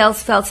rates,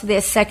 sales fell to their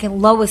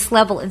second lowest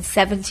level in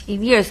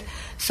 17 years.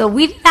 So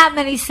we didn't have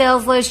many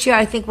sales last year.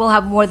 I think we'll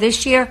have more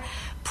this year.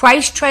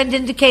 Price trend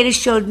indicators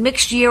showed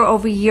mixed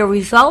year-over-year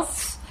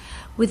results,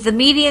 with the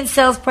median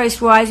sales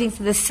price rising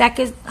to the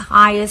second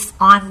highest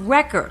on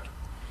record.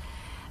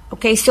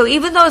 So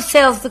even though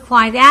sales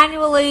declined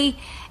annually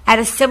at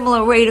a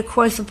similar rate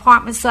across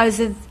apartment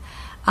sizes,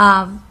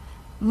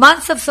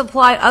 months of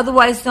supply,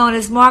 otherwise known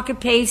as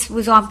market pace,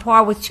 was on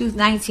par with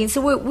 2019.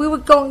 So we were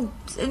going,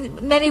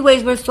 in many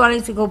ways, we're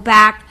starting to go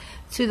back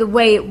to the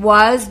way it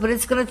was, but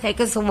it's going to take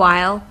us a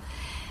while.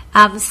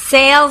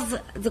 Sales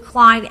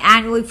declined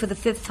annually for the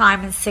fifth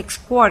time in 6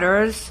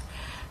 quarters.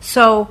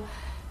 So,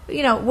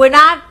 we're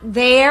not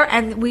there,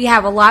 and we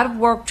have a lot of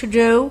work to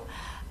do.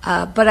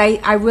 But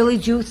I really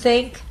do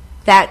think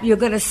that you're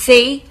going to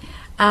see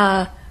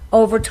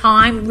over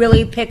time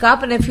really pick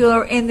up. And if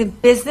you're in the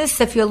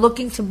business, if you're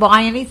looking to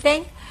buy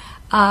anything,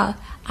 I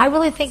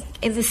really think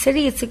in the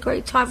city it's a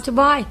great time to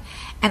buy.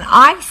 And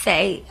I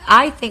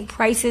think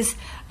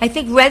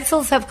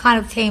rentals have kind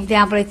of tamed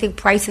down, but I think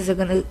prices are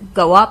going to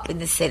go up in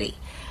the city.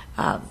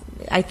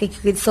 I think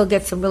you can still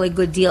get some really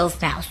good deals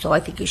now, so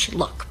I think you should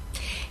look.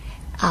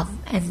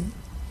 And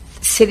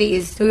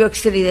New York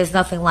City, there's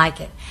nothing like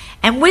it.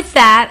 And with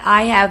that,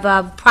 I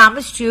have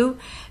promised you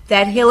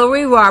that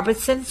Hillary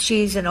Robertson,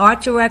 she's an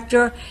art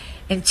director,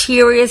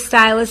 interior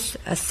stylist,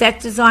 a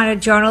set designer,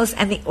 journalist,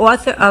 and the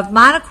author of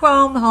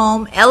Monochrome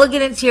Home,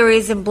 Elegant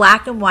Interiors in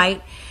Black and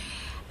White.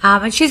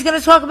 And she's going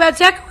to talk about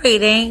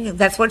decorating.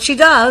 That's what she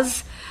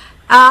does.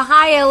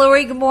 Hi,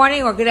 Hillary. Good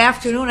morning or good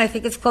afternoon. I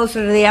think it's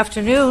closer to the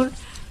afternoon.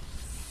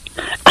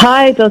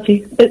 Hi,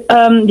 Dottie.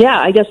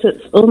 I guess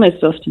it's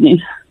almost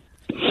afternoon.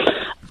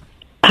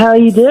 How are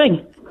you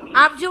doing?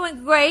 I'm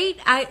doing great.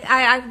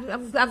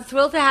 I'm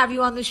thrilled to have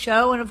you on the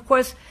show, and of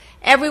course,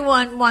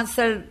 everyone wants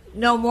to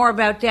know more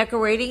about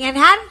decorating. And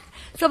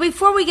so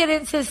before we get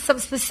into some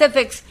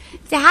specifics,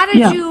 how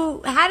did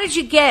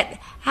you get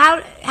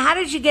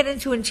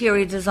into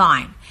interior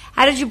design?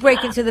 How did you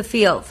break into the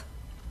field?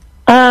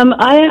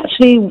 I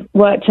actually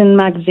worked in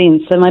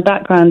magazines, so my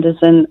background is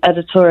in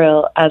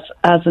editorial as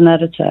an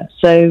editor.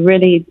 So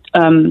really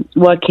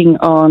working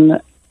on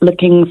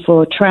looking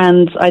for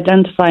trends,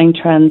 identifying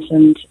trends,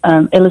 and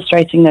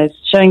illustrating those,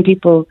 showing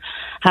people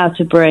how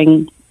to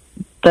bring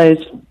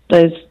those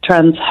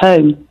trends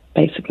home,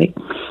 basically.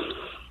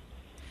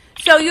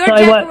 So you're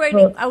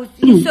decorating.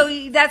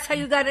 So that's how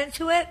you got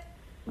into it?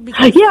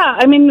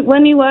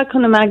 When you work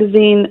on a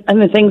magazine,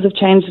 things have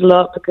changed a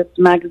lot because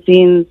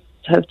magazines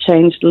have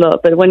changed a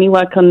lot. But when you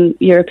work on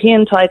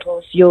European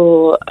titles,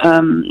 you're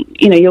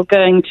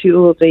going to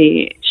all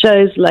the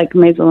shows like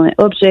Maison et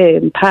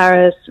Objet in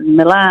Paris and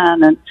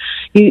Milan, and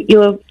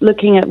you're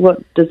looking at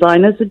what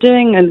designers are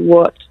doing and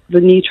what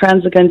the new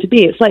trends are going to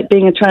be. It's like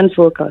being a trend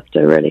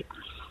forecaster, really.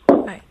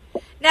 Right.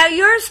 Now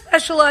you're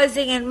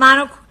specializing in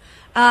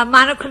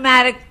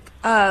monochromatic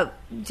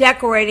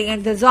decorating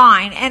and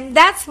design, and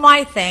that's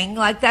my thing.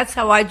 Like, that's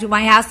how I do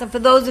my house. And for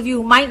those of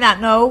you who might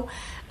not know,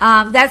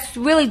 that's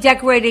really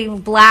decorating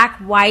black,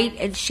 white,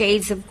 and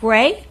shades of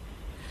gray.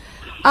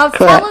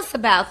 Tell us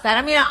about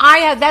that.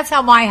 That's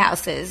how my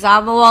house is.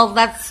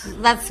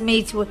 That's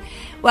me too.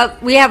 Well,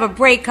 we have a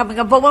break coming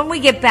up, but when we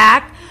get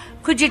back,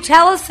 could you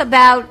tell us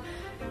about?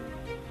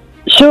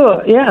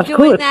 Sure. Yeah. Of doing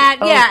course. that.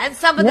 And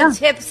some of the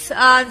tips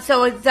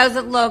so it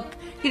doesn't look.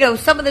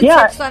 Some of the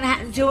tips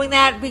on doing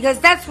that, because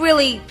that's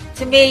really,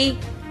 to me,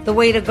 the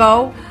way to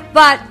go.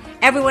 But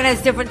everyone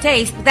has different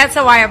tastes. But that's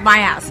how I have my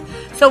house.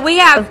 So we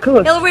have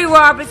Hillary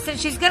Robertson.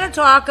 She's going to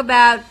talk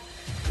about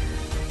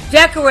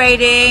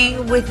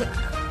decorating with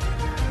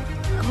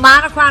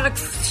monochromatic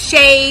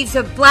shades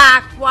of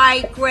black,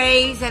 white,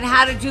 grays, and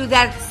how to do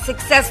that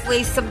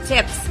successfully, some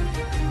tips.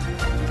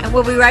 And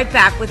we'll be right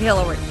back with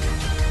Hillary.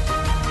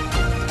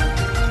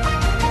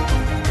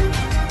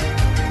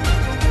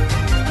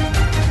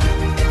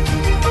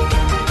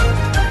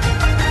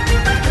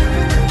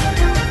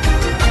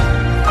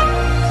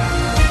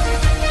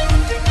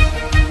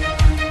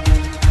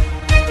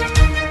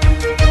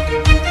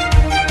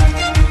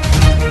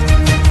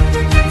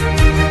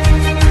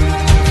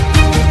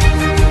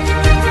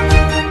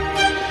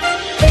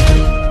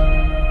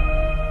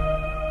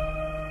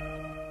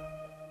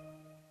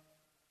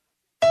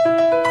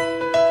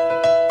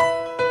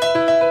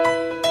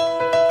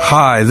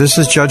 Hi, this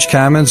is Judge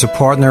Kamins, a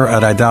partner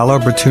at Idala,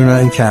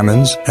 Bertuna &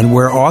 Kamins, and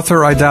where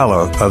Arthur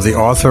Idala of the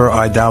Arthur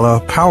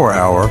Idala Power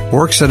Hour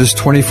works at his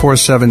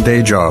 24/7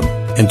 day job.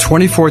 In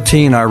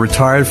 2014, I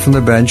retired from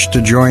the bench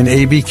to join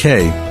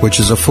ABK, which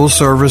is a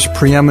full-service,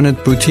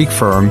 preeminent boutique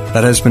firm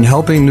that has been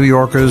helping New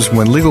Yorkers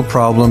when legal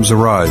problems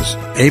arise.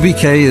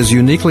 ABK is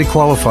uniquely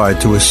qualified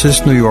to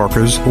assist New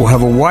Yorkers who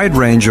have a wide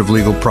range of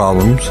legal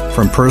problems,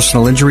 from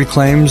personal injury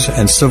claims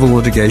and civil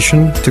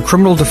litigation to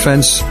criminal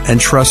defense and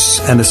trusts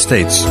and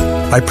estates.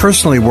 I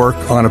personally work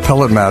on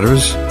appellate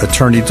matters,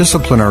 attorney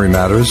disciplinary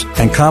matters,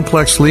 and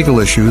complex legal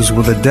issues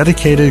with a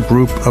dedicated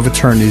group of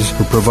attorneys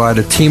who provide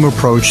a team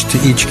approach to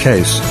each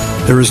case.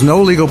 There is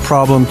no legal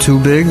problem too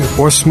big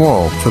or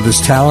small for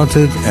this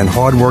talented and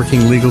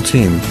hardworking legal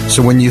team.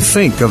 So when you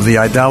think of the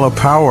Idala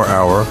Power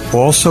Hour,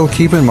 also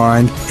keep in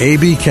mind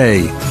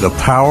ABK, the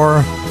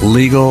Power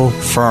Legal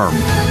Firm.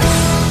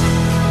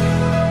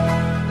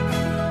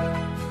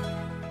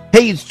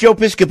 Hey, it's Joe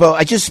Piscopo.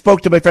 I just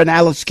spoke to my friend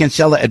Alex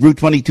Cancella at Route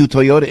 22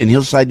 Toyota in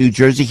Hillside, New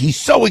Jersey. He's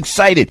so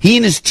excited. He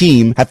and his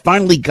team have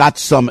finally got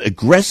some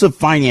aggressive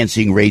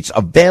financing rates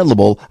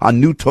available on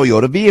new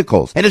Toyota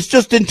vehicles. And it's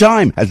just in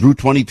time, as Route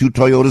 22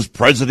 Toyota's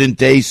President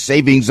Day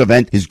savings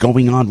event is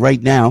going on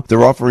right now.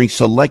 They're offering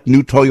select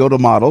new Toyota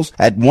models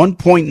at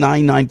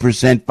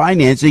 1.99%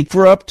 financing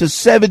for up to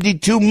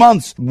 72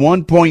 months.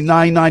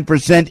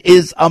 1.99%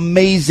 is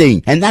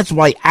amazing. And that's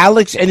why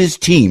Alex and his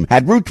team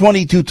at Route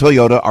 22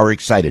 Toyota are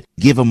excited.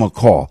 Give them a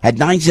call at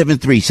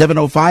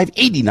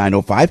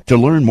 973-705-8905 to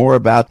learn more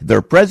about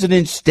their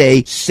President's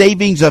Day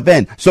savings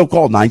event. So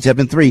call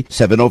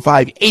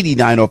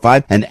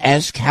 973-705-8905 and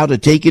ask how to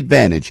take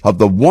advantage of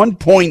the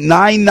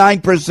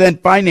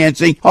 1.99%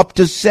 financing up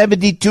to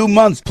 72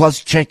 months.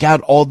 Plus, check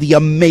out all the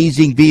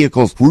amazing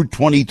vehicles Route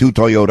 22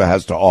 Toyota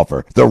has to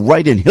offer. They're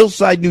right in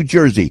Hillside, New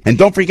Jersey. And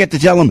don't forget to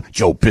tell them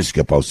Joe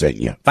Piscopo sent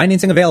you.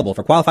 Financing available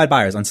for qualified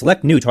buyers on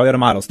select new Toyota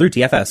models through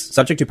TFS,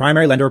 subject to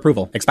primary lender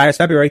approval. Expires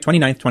February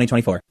 29th,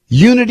 2024.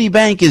 Unity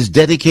Bank is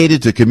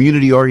dedicated to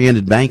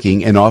community-oriented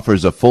banking and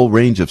offers a full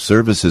range of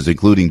services,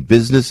 including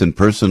business and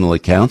personal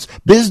accounts,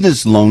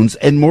 business loans,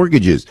 and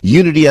mortgages.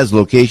 Unity has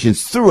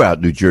locations throughout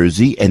New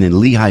Jersey and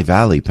in Lehigh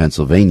Valley,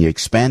 Pennsylvania,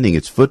 expanding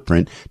its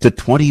footprint to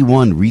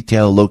 21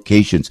 retail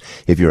locations.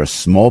 If you're a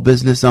small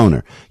business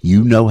owner,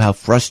 you know how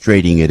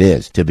frustrating it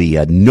is to be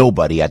a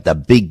nobody at the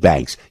big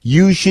banks.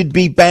 You should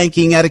be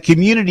banking at a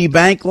community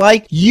bank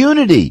like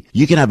Unity.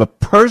 You can have a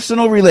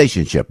personal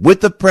relationship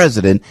with the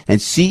president and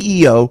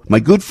CEO, my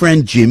good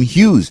friend Jim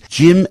Hughes.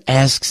 Jim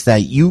asks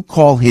that you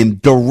call him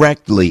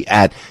directly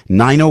at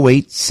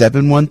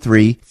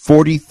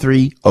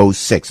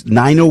 908-713-4306,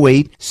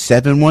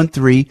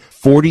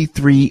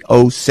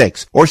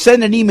 908-713-4306, or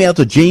send an email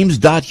to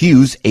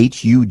james.hughes,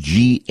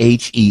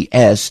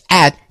 Hughes,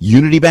 at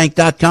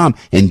unitybank.com,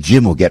 and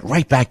Jim will get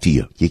right back to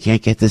you. You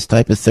can't get this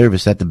type of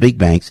service at the big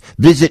banks.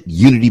 Visit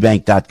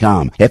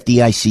unitybank.com.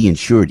 FDIC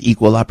insured,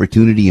 equal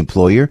opportunity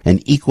employer,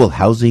 and equal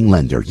housing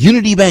lender.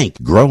 Unity Bank,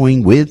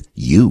 growing with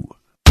you.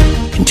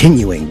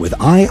 Continuing with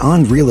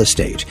Ion Real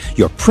Estate,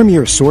 your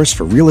premier source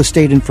for real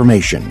estate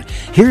information.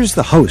 Here's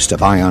the host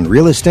of Ion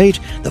Real Estate,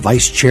 the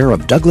vice chair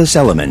of Douglas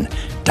Elliman,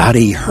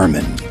 Dottie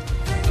Herman.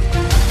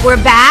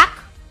 We're back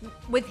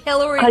with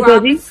Hillary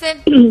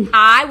Robinson.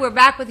 Hi, we're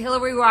back with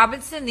Hillary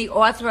Robinson, the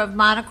author of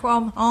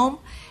Monochrome Home,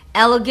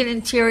 Elegant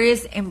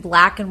Interiors in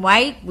Black and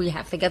White. We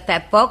have to get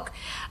that book.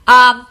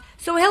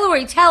 So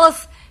Hillary,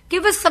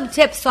 give us some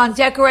tips on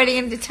decorating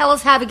and tell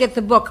us how to get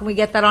the book. Can we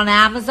get that on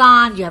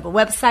Amazon? Do you have a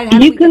website? How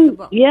do we get the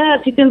book? Yes,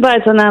 you can buy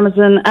it on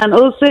Amazon. And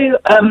also,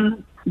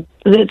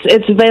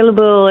 it's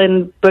available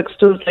in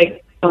bookstores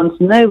like Barnes &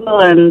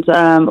 Noble and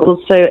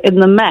also in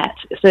the Met.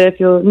 So if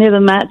you're near the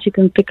Met, you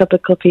can pick up a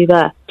copy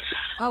there.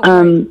 Oh,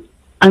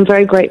 I'm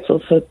very grateful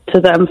to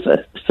them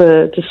for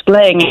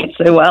displaying it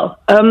so well.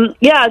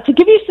 To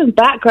give you some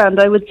background,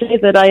 I would say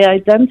that I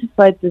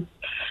identified this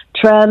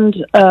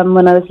trend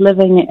when I was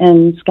living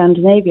in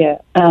Scandinavia.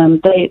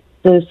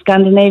 The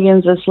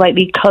Scandinavians are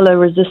slightly color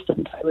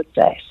resistant, I would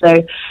say.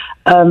 So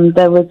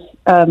there was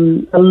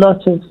a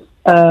lot of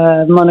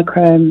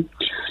monochrome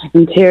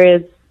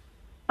interiors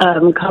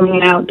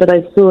coming out that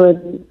I saw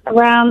in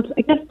around,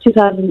 I guess,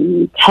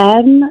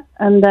 2010.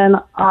 And then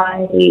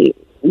I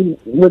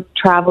would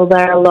travel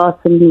there a lot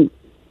and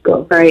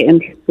got very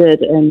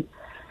interested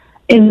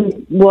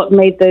in what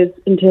made those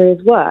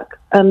interiors work.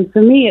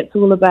 For me, it's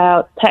all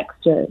about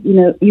texture. You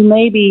know, you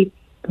may be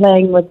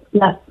playing with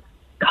less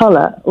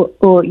color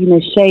or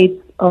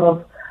shades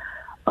of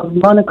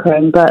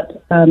monochrome,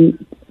 but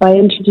by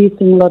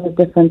introducing a lot of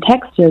different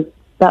textures,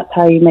 that's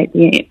how you make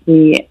the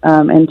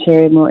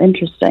interior more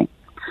interesting.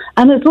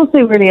 And it's also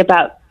really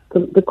about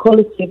the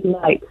quality of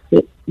light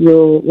that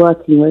you're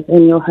working with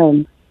in your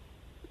home.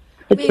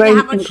 It's very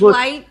how much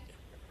light?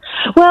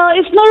 Well,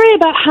 it's not really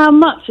about how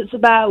much, it's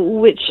about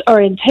which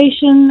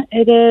orientation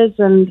it is.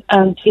 And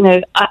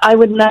I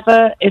would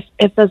never,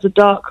 if there's a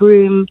dark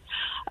room,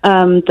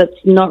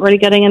 that's not really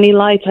getting any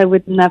light, I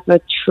would never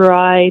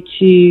try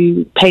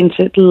to paint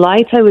it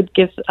light. I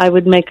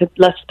would make a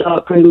less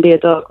dark room be a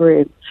dark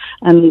room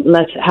and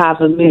let it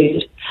have a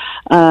mood.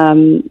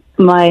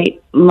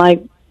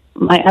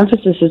 My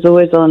emphasis is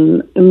always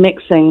on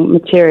mixing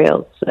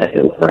materials,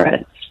 so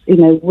whether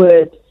it's,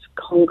 wood,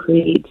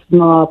 concrete,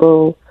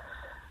 marble,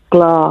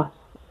 glass.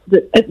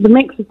 The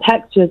mix of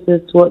textures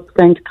is what's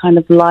going to kind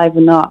of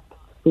liven up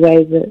the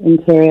way the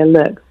interior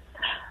looks.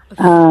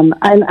 And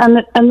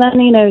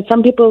then,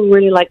 some people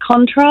really like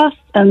contrast,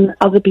 and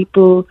other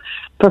people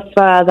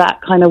prefer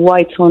that kind of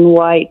white on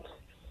white,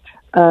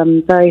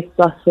 very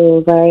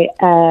subtle, very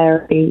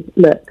airy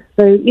look.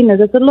 So,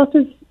 there's a lot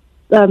of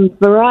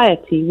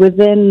variety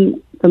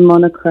within the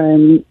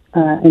monochrome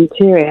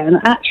interior, and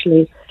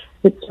actually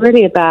it's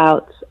really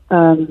about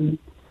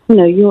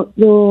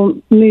your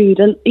mood.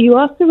 And you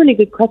asked a really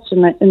good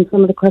question in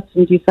some of the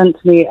questions you sent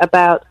to me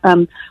about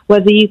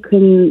whether you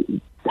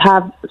can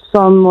have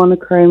some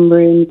monochrome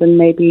rooms and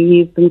maybe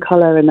use some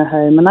color in a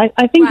home, and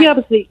I think you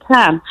absolutely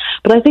can,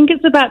 but I think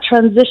it's about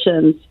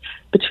transitions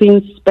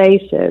between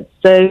spaces.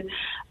 So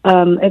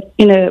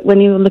when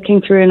you're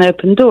looking through an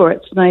open door,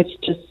 it's nice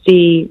to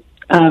see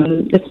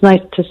it's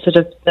nice to sort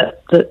of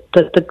that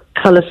the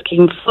color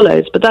scheme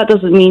follows, but that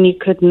doesn't mean you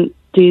couldn't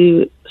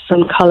do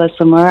some color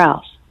somewhere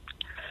else.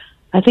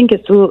 I think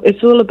it's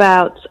all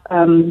about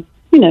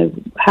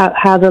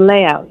how the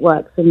layout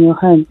works in your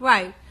home.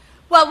 Right.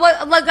 Well,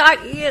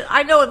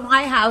 I know in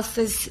my house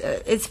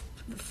it's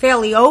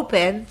fairly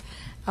open.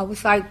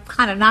 So I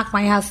kind of knocked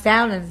my house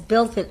down and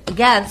built it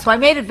again. So I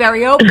made it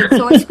very open.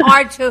 So it's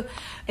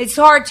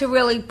hard to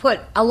really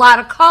put a lot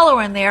of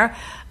color in there.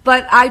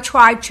 But I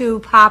try to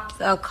pop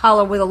the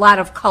color with a lot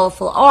of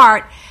colorful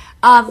art.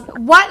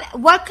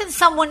 What can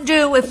someone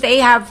do if they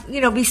have,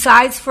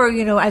 besides for,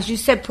 as you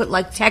said, put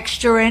like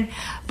texture in,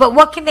 but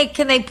what can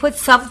they put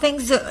some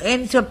things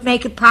in to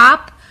make it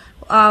pop?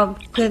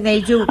 Can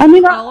they do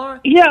color?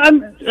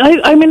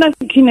 I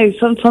think,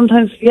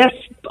 sometimes, yes,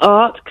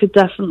 art could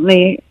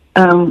definitely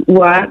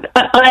work.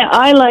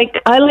 I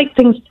like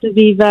things to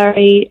be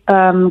very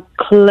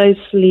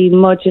closely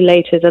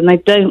modulated, and I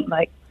don't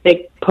like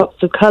big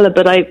pops of color,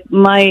 but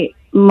my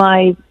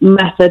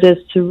method is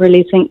to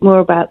really think more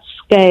about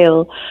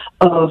scale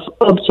of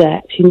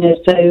object,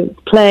 so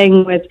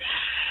playing with,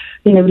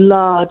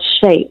 large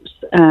shapes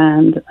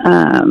and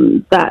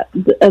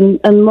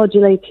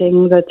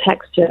modulating the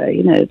texture,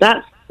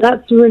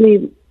 that's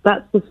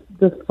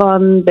the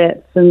fun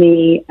bit for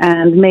me.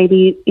 And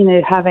maybe,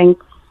 having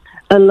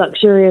a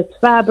luxurious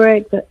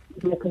fabric that,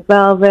 like a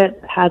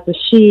velvet, has a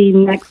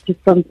sheen next to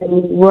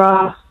something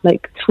rough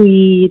like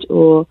tweed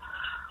or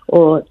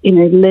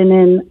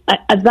linen.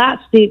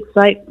 That's the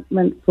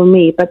excitement for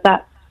me. But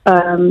that's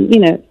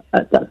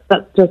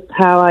just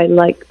how I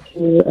like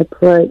to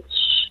approach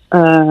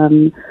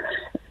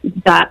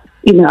that.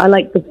 I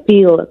like the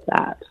feel of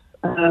that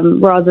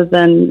rather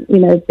than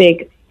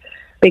big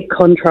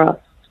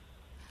contrast.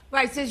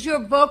 Right. Does your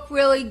book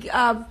really?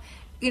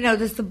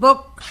 Does the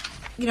book?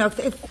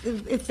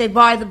 If they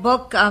buy the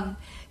book,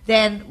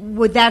 then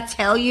would that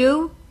tell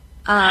you?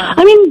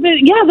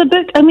 The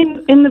book,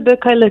 in the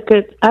book I look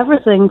at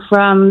everything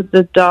from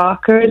the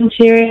darker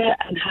interior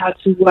and how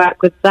to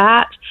work with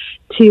that,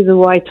 to the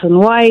white on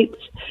white,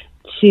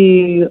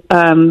 to,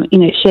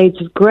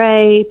 shades of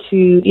grey,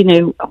 to,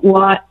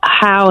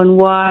 how and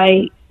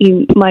why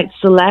you might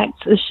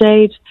select a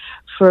shade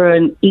for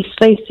an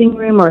east-facing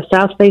room or a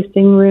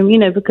south-facing room,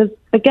 because,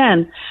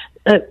 again,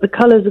 the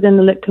colours are going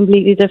to look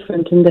completely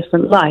different in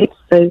different lights.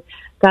 So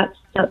I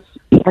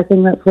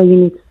think that's where you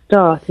need to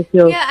start if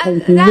you're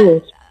painting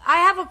wood. I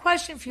have a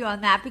question for you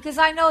on that, because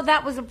I know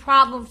that was a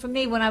problem for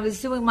me when I was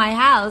doing my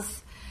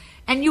house,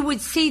 and you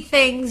would see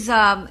things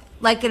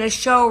like in a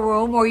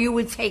showroom, or you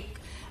would take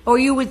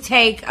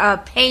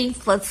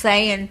paint, let's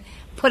say, and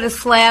put a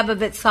slab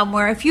of it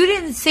somewhere. If you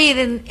didn't see it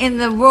in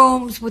the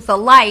rooms with the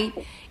light,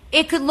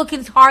 it could look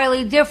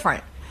entirely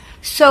different.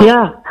 So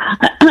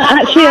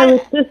actually, I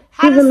was just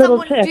how give a does little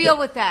someone tip. deal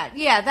with that?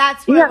 Yeah,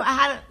 that's where,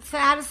 how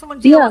does someone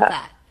deal with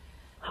that?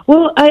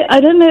 Well, I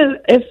don't know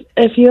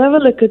if you ever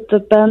look at the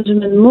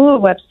Benjamin Moore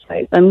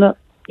website. I'm not,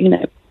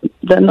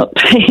 they're not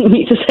paying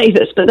me to say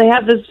this, but they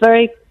have this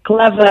very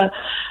clever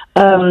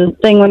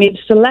thing. When you've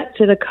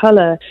selected a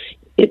color,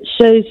 it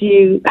shows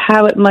you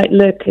how it might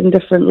look in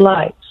different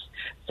lights.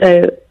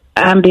 So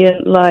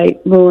ambient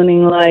light,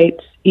 morning light,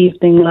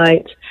 evening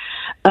light.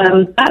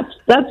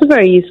 That's a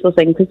very useful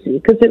thing because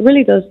it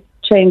really does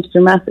change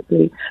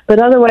dramatically. But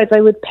otherwise, I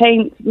would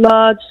paint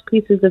large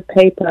pieces of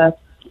paper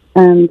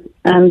and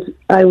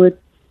I would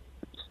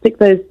stick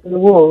those to the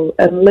wall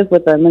and live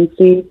with them and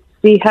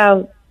see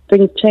how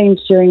things change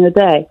during the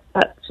day.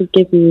 That should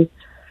give you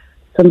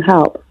some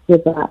help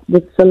with that,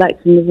 with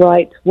selecting the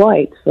right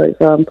white, for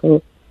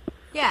example.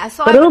 Yeah.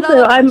 So, but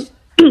also, I'm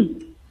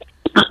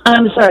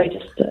sorry.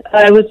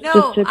 I was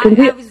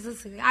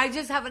listening. I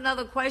just have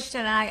another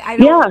question. I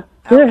don't, yeah.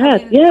 Go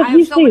ahead. I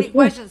have so many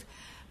questions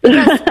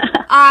because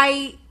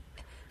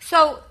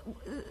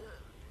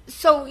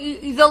So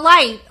the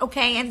light,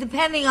 okay, and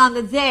depending on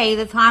the day,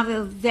 the time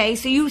of the day,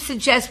 so you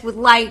suggest with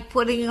light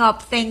putting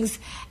up things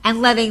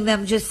and letting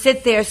them just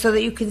sit there so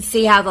that you can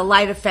see how the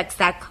light affects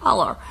that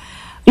color.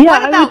 Yeah,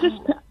 I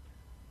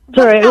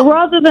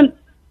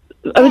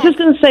was just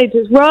going to say,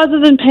 just rather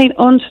than paint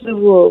onto the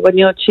wall when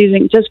you're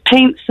choosing, just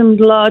paint some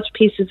large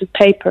pieces of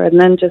paper and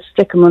then just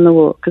stick them on the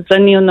wall, because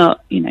then you're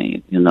not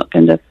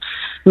going to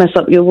mess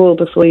up your wall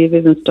before you've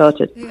even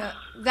started. Yeah.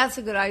 That's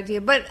a good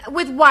idea. But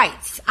with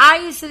whites,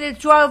 it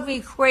drove me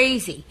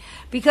crazy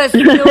because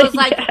there was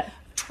like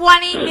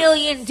 20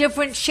 million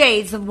different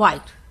shades of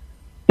white.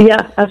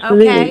 Yeah,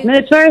 absolutely. Okay. No,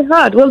 it's very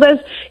hard. Well, there's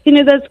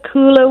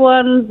cooler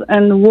ones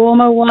and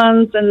warmer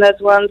ones, and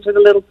there's ones with a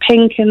little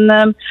pink in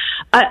them.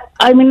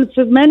 I mean,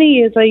 for many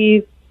years I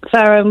used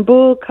Farrow and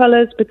Ball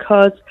colors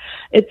because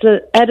it's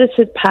an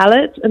edited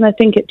palette, and I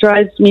think it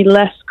drives me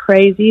less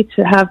crazy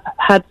to have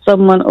had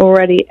someone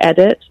already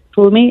edit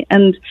for me.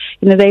 And,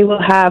 they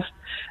will have,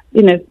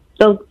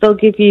 they'll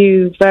give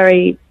you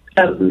very,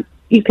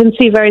 you can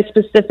see very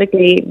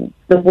specifically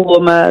the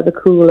warmer, the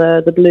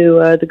cooler, the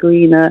bluer, the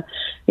greener.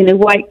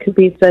 White could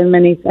be so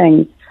many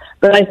things.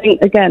 But I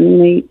think, again,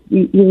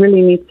 you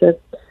really need to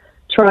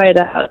try it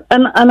out.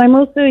 And I'm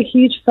also a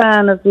huge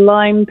fan of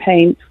lime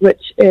paint,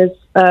 which is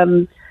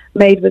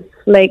made with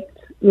flaked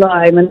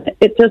lime, and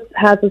it just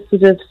has a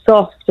sort of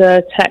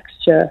softer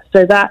texture.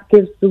 So that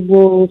gives the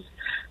walls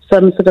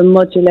some sort of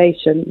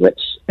modulation, which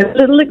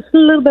looks a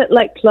little bit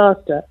like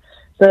plaster.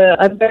 So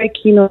I'm very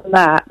keen on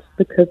that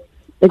because,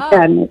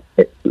 again,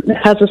 it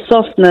has a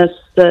softness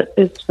that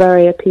is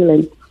very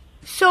appealing.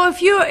 So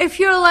if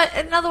you're like,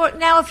 in other words,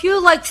 now if you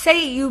like,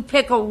 say you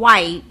pick a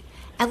white,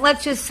 and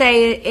let's just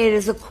say it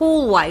is a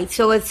cool white,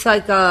 so it's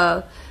like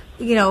a,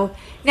 now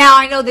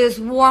I know there's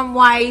warm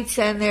whites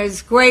and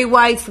there's gray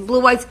whites and blue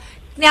whites.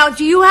 Now,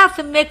 do you have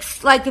to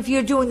mix, like if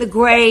you're doing the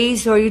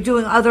grays or you're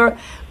doing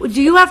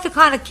do you have to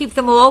kind of keep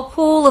them all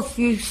cool if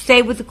you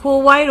stay with the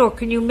cool white, or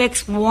can you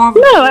mix warm?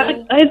 No,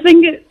 I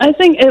think,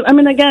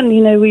 again,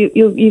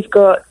 you've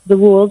got the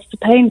walls to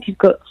paint, you've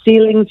got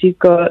ceilings, you've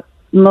got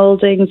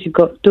moldings, you've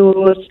got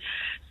doors.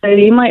 So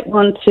you might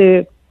want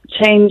to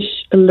change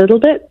a little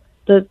bit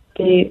the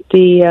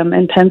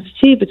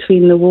intensity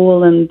between the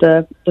wall and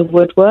the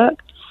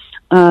woodwork.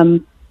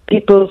 Some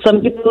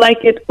people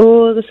like it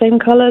all the same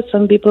color.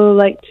 Some people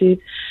like to,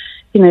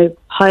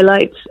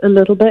 highlight a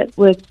little bit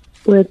with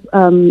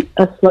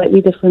a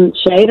slightly different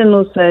shade. And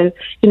also,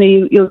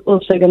 you're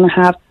also going to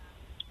have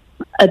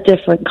a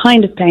different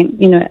kind of paint,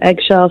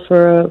 eggshell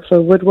for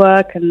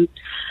woodwork and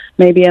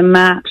maybe a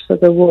matte for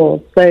the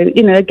wall. So,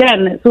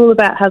 again, it's all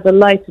about how the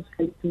light is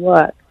going to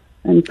work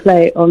and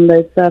play on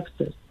those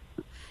surfaces.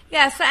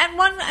 Yes, and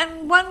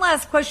one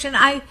last question.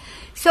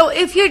 So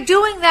if you're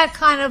doing that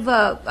kind of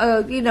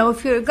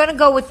if you're going to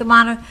go with the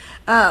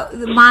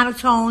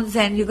monotones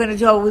and you're going to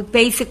go with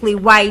basically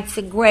whites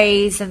and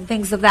grays and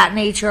things of that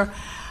nature,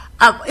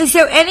 is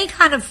there any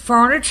kind of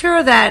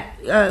furniture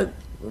that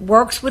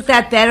works with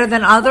that better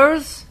than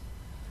others?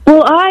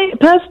 Well, I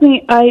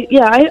personally, I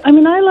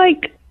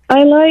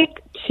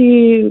like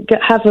to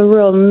have a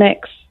real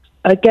mix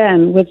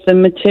again with the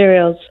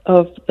materials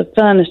of the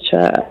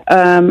furniture.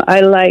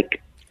 I like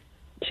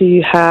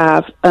to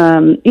have,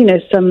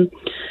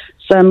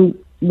 some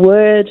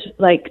wood,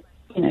 like,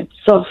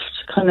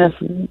 soft kind of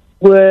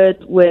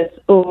wood with,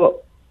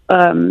 or,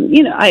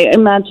 I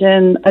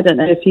imagine, I don't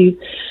know if you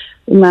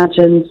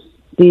imagine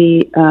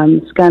the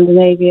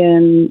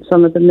Scandinavian,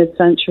 some of the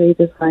mid-century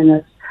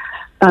designers,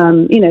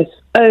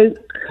 oak,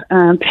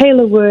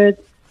 paler wood,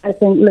 I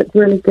think look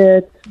really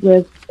good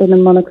in a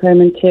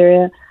monochrome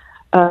interior,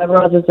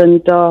 rather than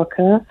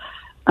darker.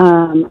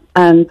 And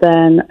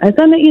then,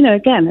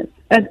 again,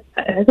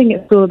 I think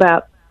it's all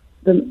about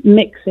the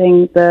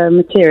mixing the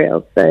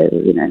materials. So,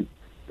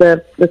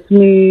 the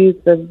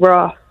smooth, the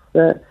rough,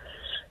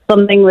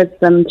 something with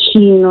some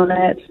sheen on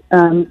it.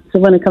 So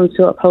when it comes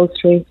to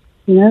upholstery,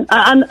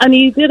 And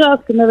you did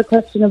ask another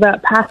question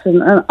about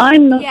pattern, and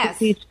I'm not a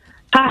huge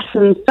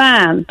pattern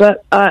fan,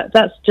 but I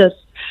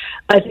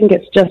think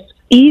it's just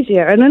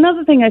easier. And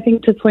another thing I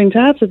think to point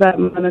out about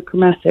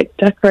monochromatic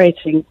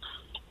decorating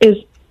is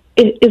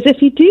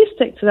if you do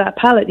stick to that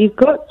palette, you've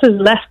got sort of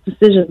less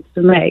decisions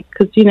to make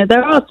because,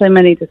 there are so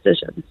many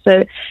decisions.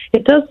 So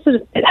it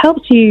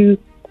helps you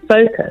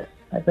focus,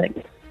 I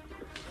think.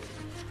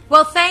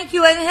 Well, thank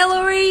you. And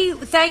Hillary,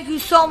 thank you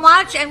so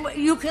much. And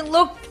you can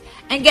look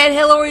and get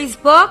Hillary's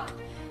book.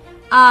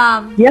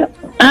 Yep.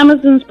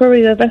 Amazon's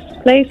probably the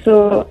best place,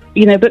 or,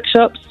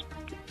 bookshops.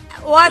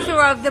 Author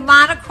of The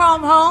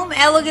Monochrome Home,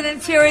 Elegant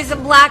Interiors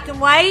in Black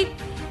and White.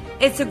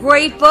 It's a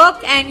great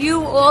book. And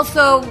you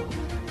also,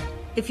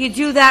 if you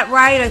do that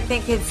right, I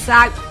think it's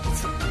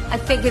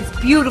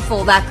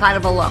beautiful, that kind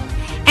of a look.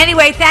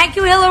 Anyway, thank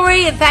you,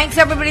 Hillary, and thanks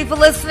everybody for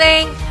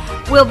listening.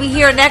 We'll be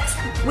here next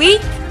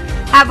week.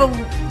 Have a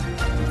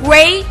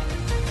great,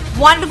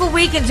 wonderful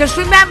week, and just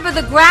remember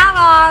the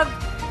groundhog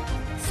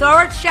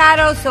saw its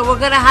shadow, so we're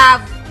going to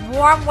have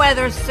warm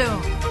weather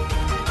soon.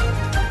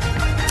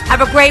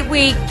 Have a great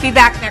week. Be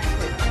back next week.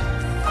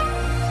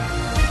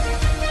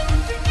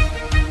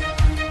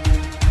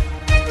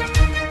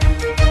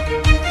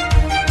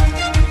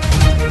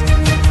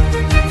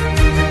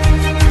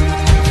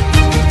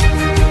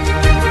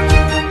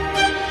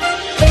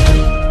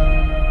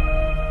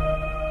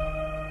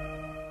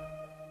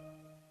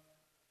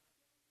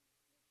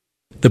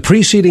 The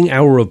preceding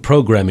hour of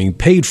programming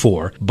paid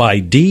for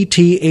by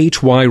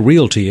DTHY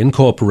Realty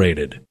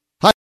Incorporated.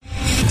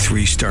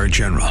 3-star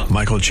General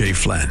Michael J.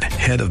 Flynn,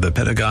 head of the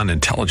Pentagon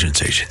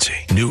Intelligence Agency,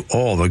 knew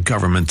all the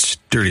government's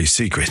dirty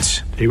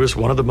secrets. He was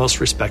one of the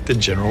most respected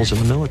generals in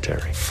the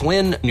military.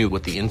 Flynn knew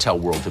what the intel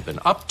world had been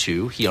up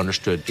to. He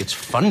understood its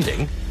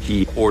funding.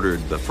 He ordered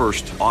the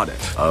first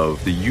audit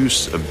of the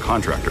use of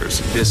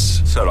contractors.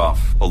 This set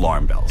off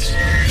alarm bells.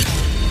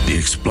 The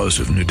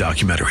explosive new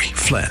documentary,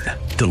 Flynn,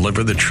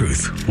 Deliver the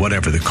Truth,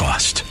 Whatever the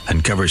Cost,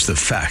 uncovers the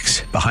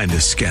facts behind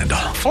this scandal.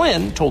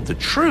 Flynn told the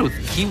truth.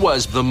 He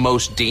was the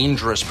most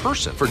dangerous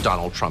person for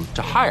Donald Trump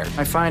to hire.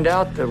 I find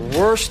out the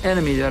worst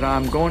enemy that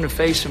I'm going to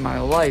face in my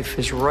life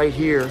is right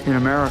here in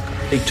America.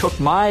 They took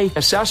my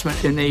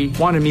assessment and they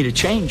wanted me to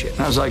change it.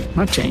 And I was like, I'm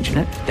not changing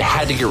it. They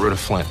had to get rid of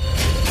Flynn.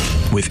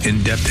 With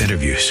in-depth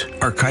interviews,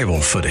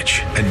 archival footage,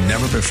 and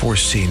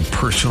never-before-seen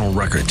personal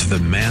records of the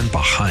man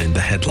behind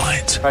the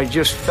headlines. I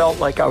just felt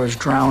like I was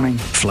drowning.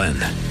 Flynn,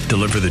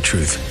 Deliver the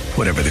Truth,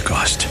 Whatever the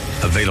Cost.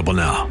 Available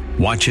now.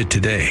 Watch it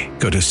today.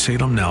 Go to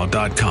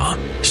salemnow.com.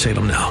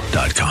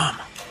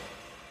 salemnow.com.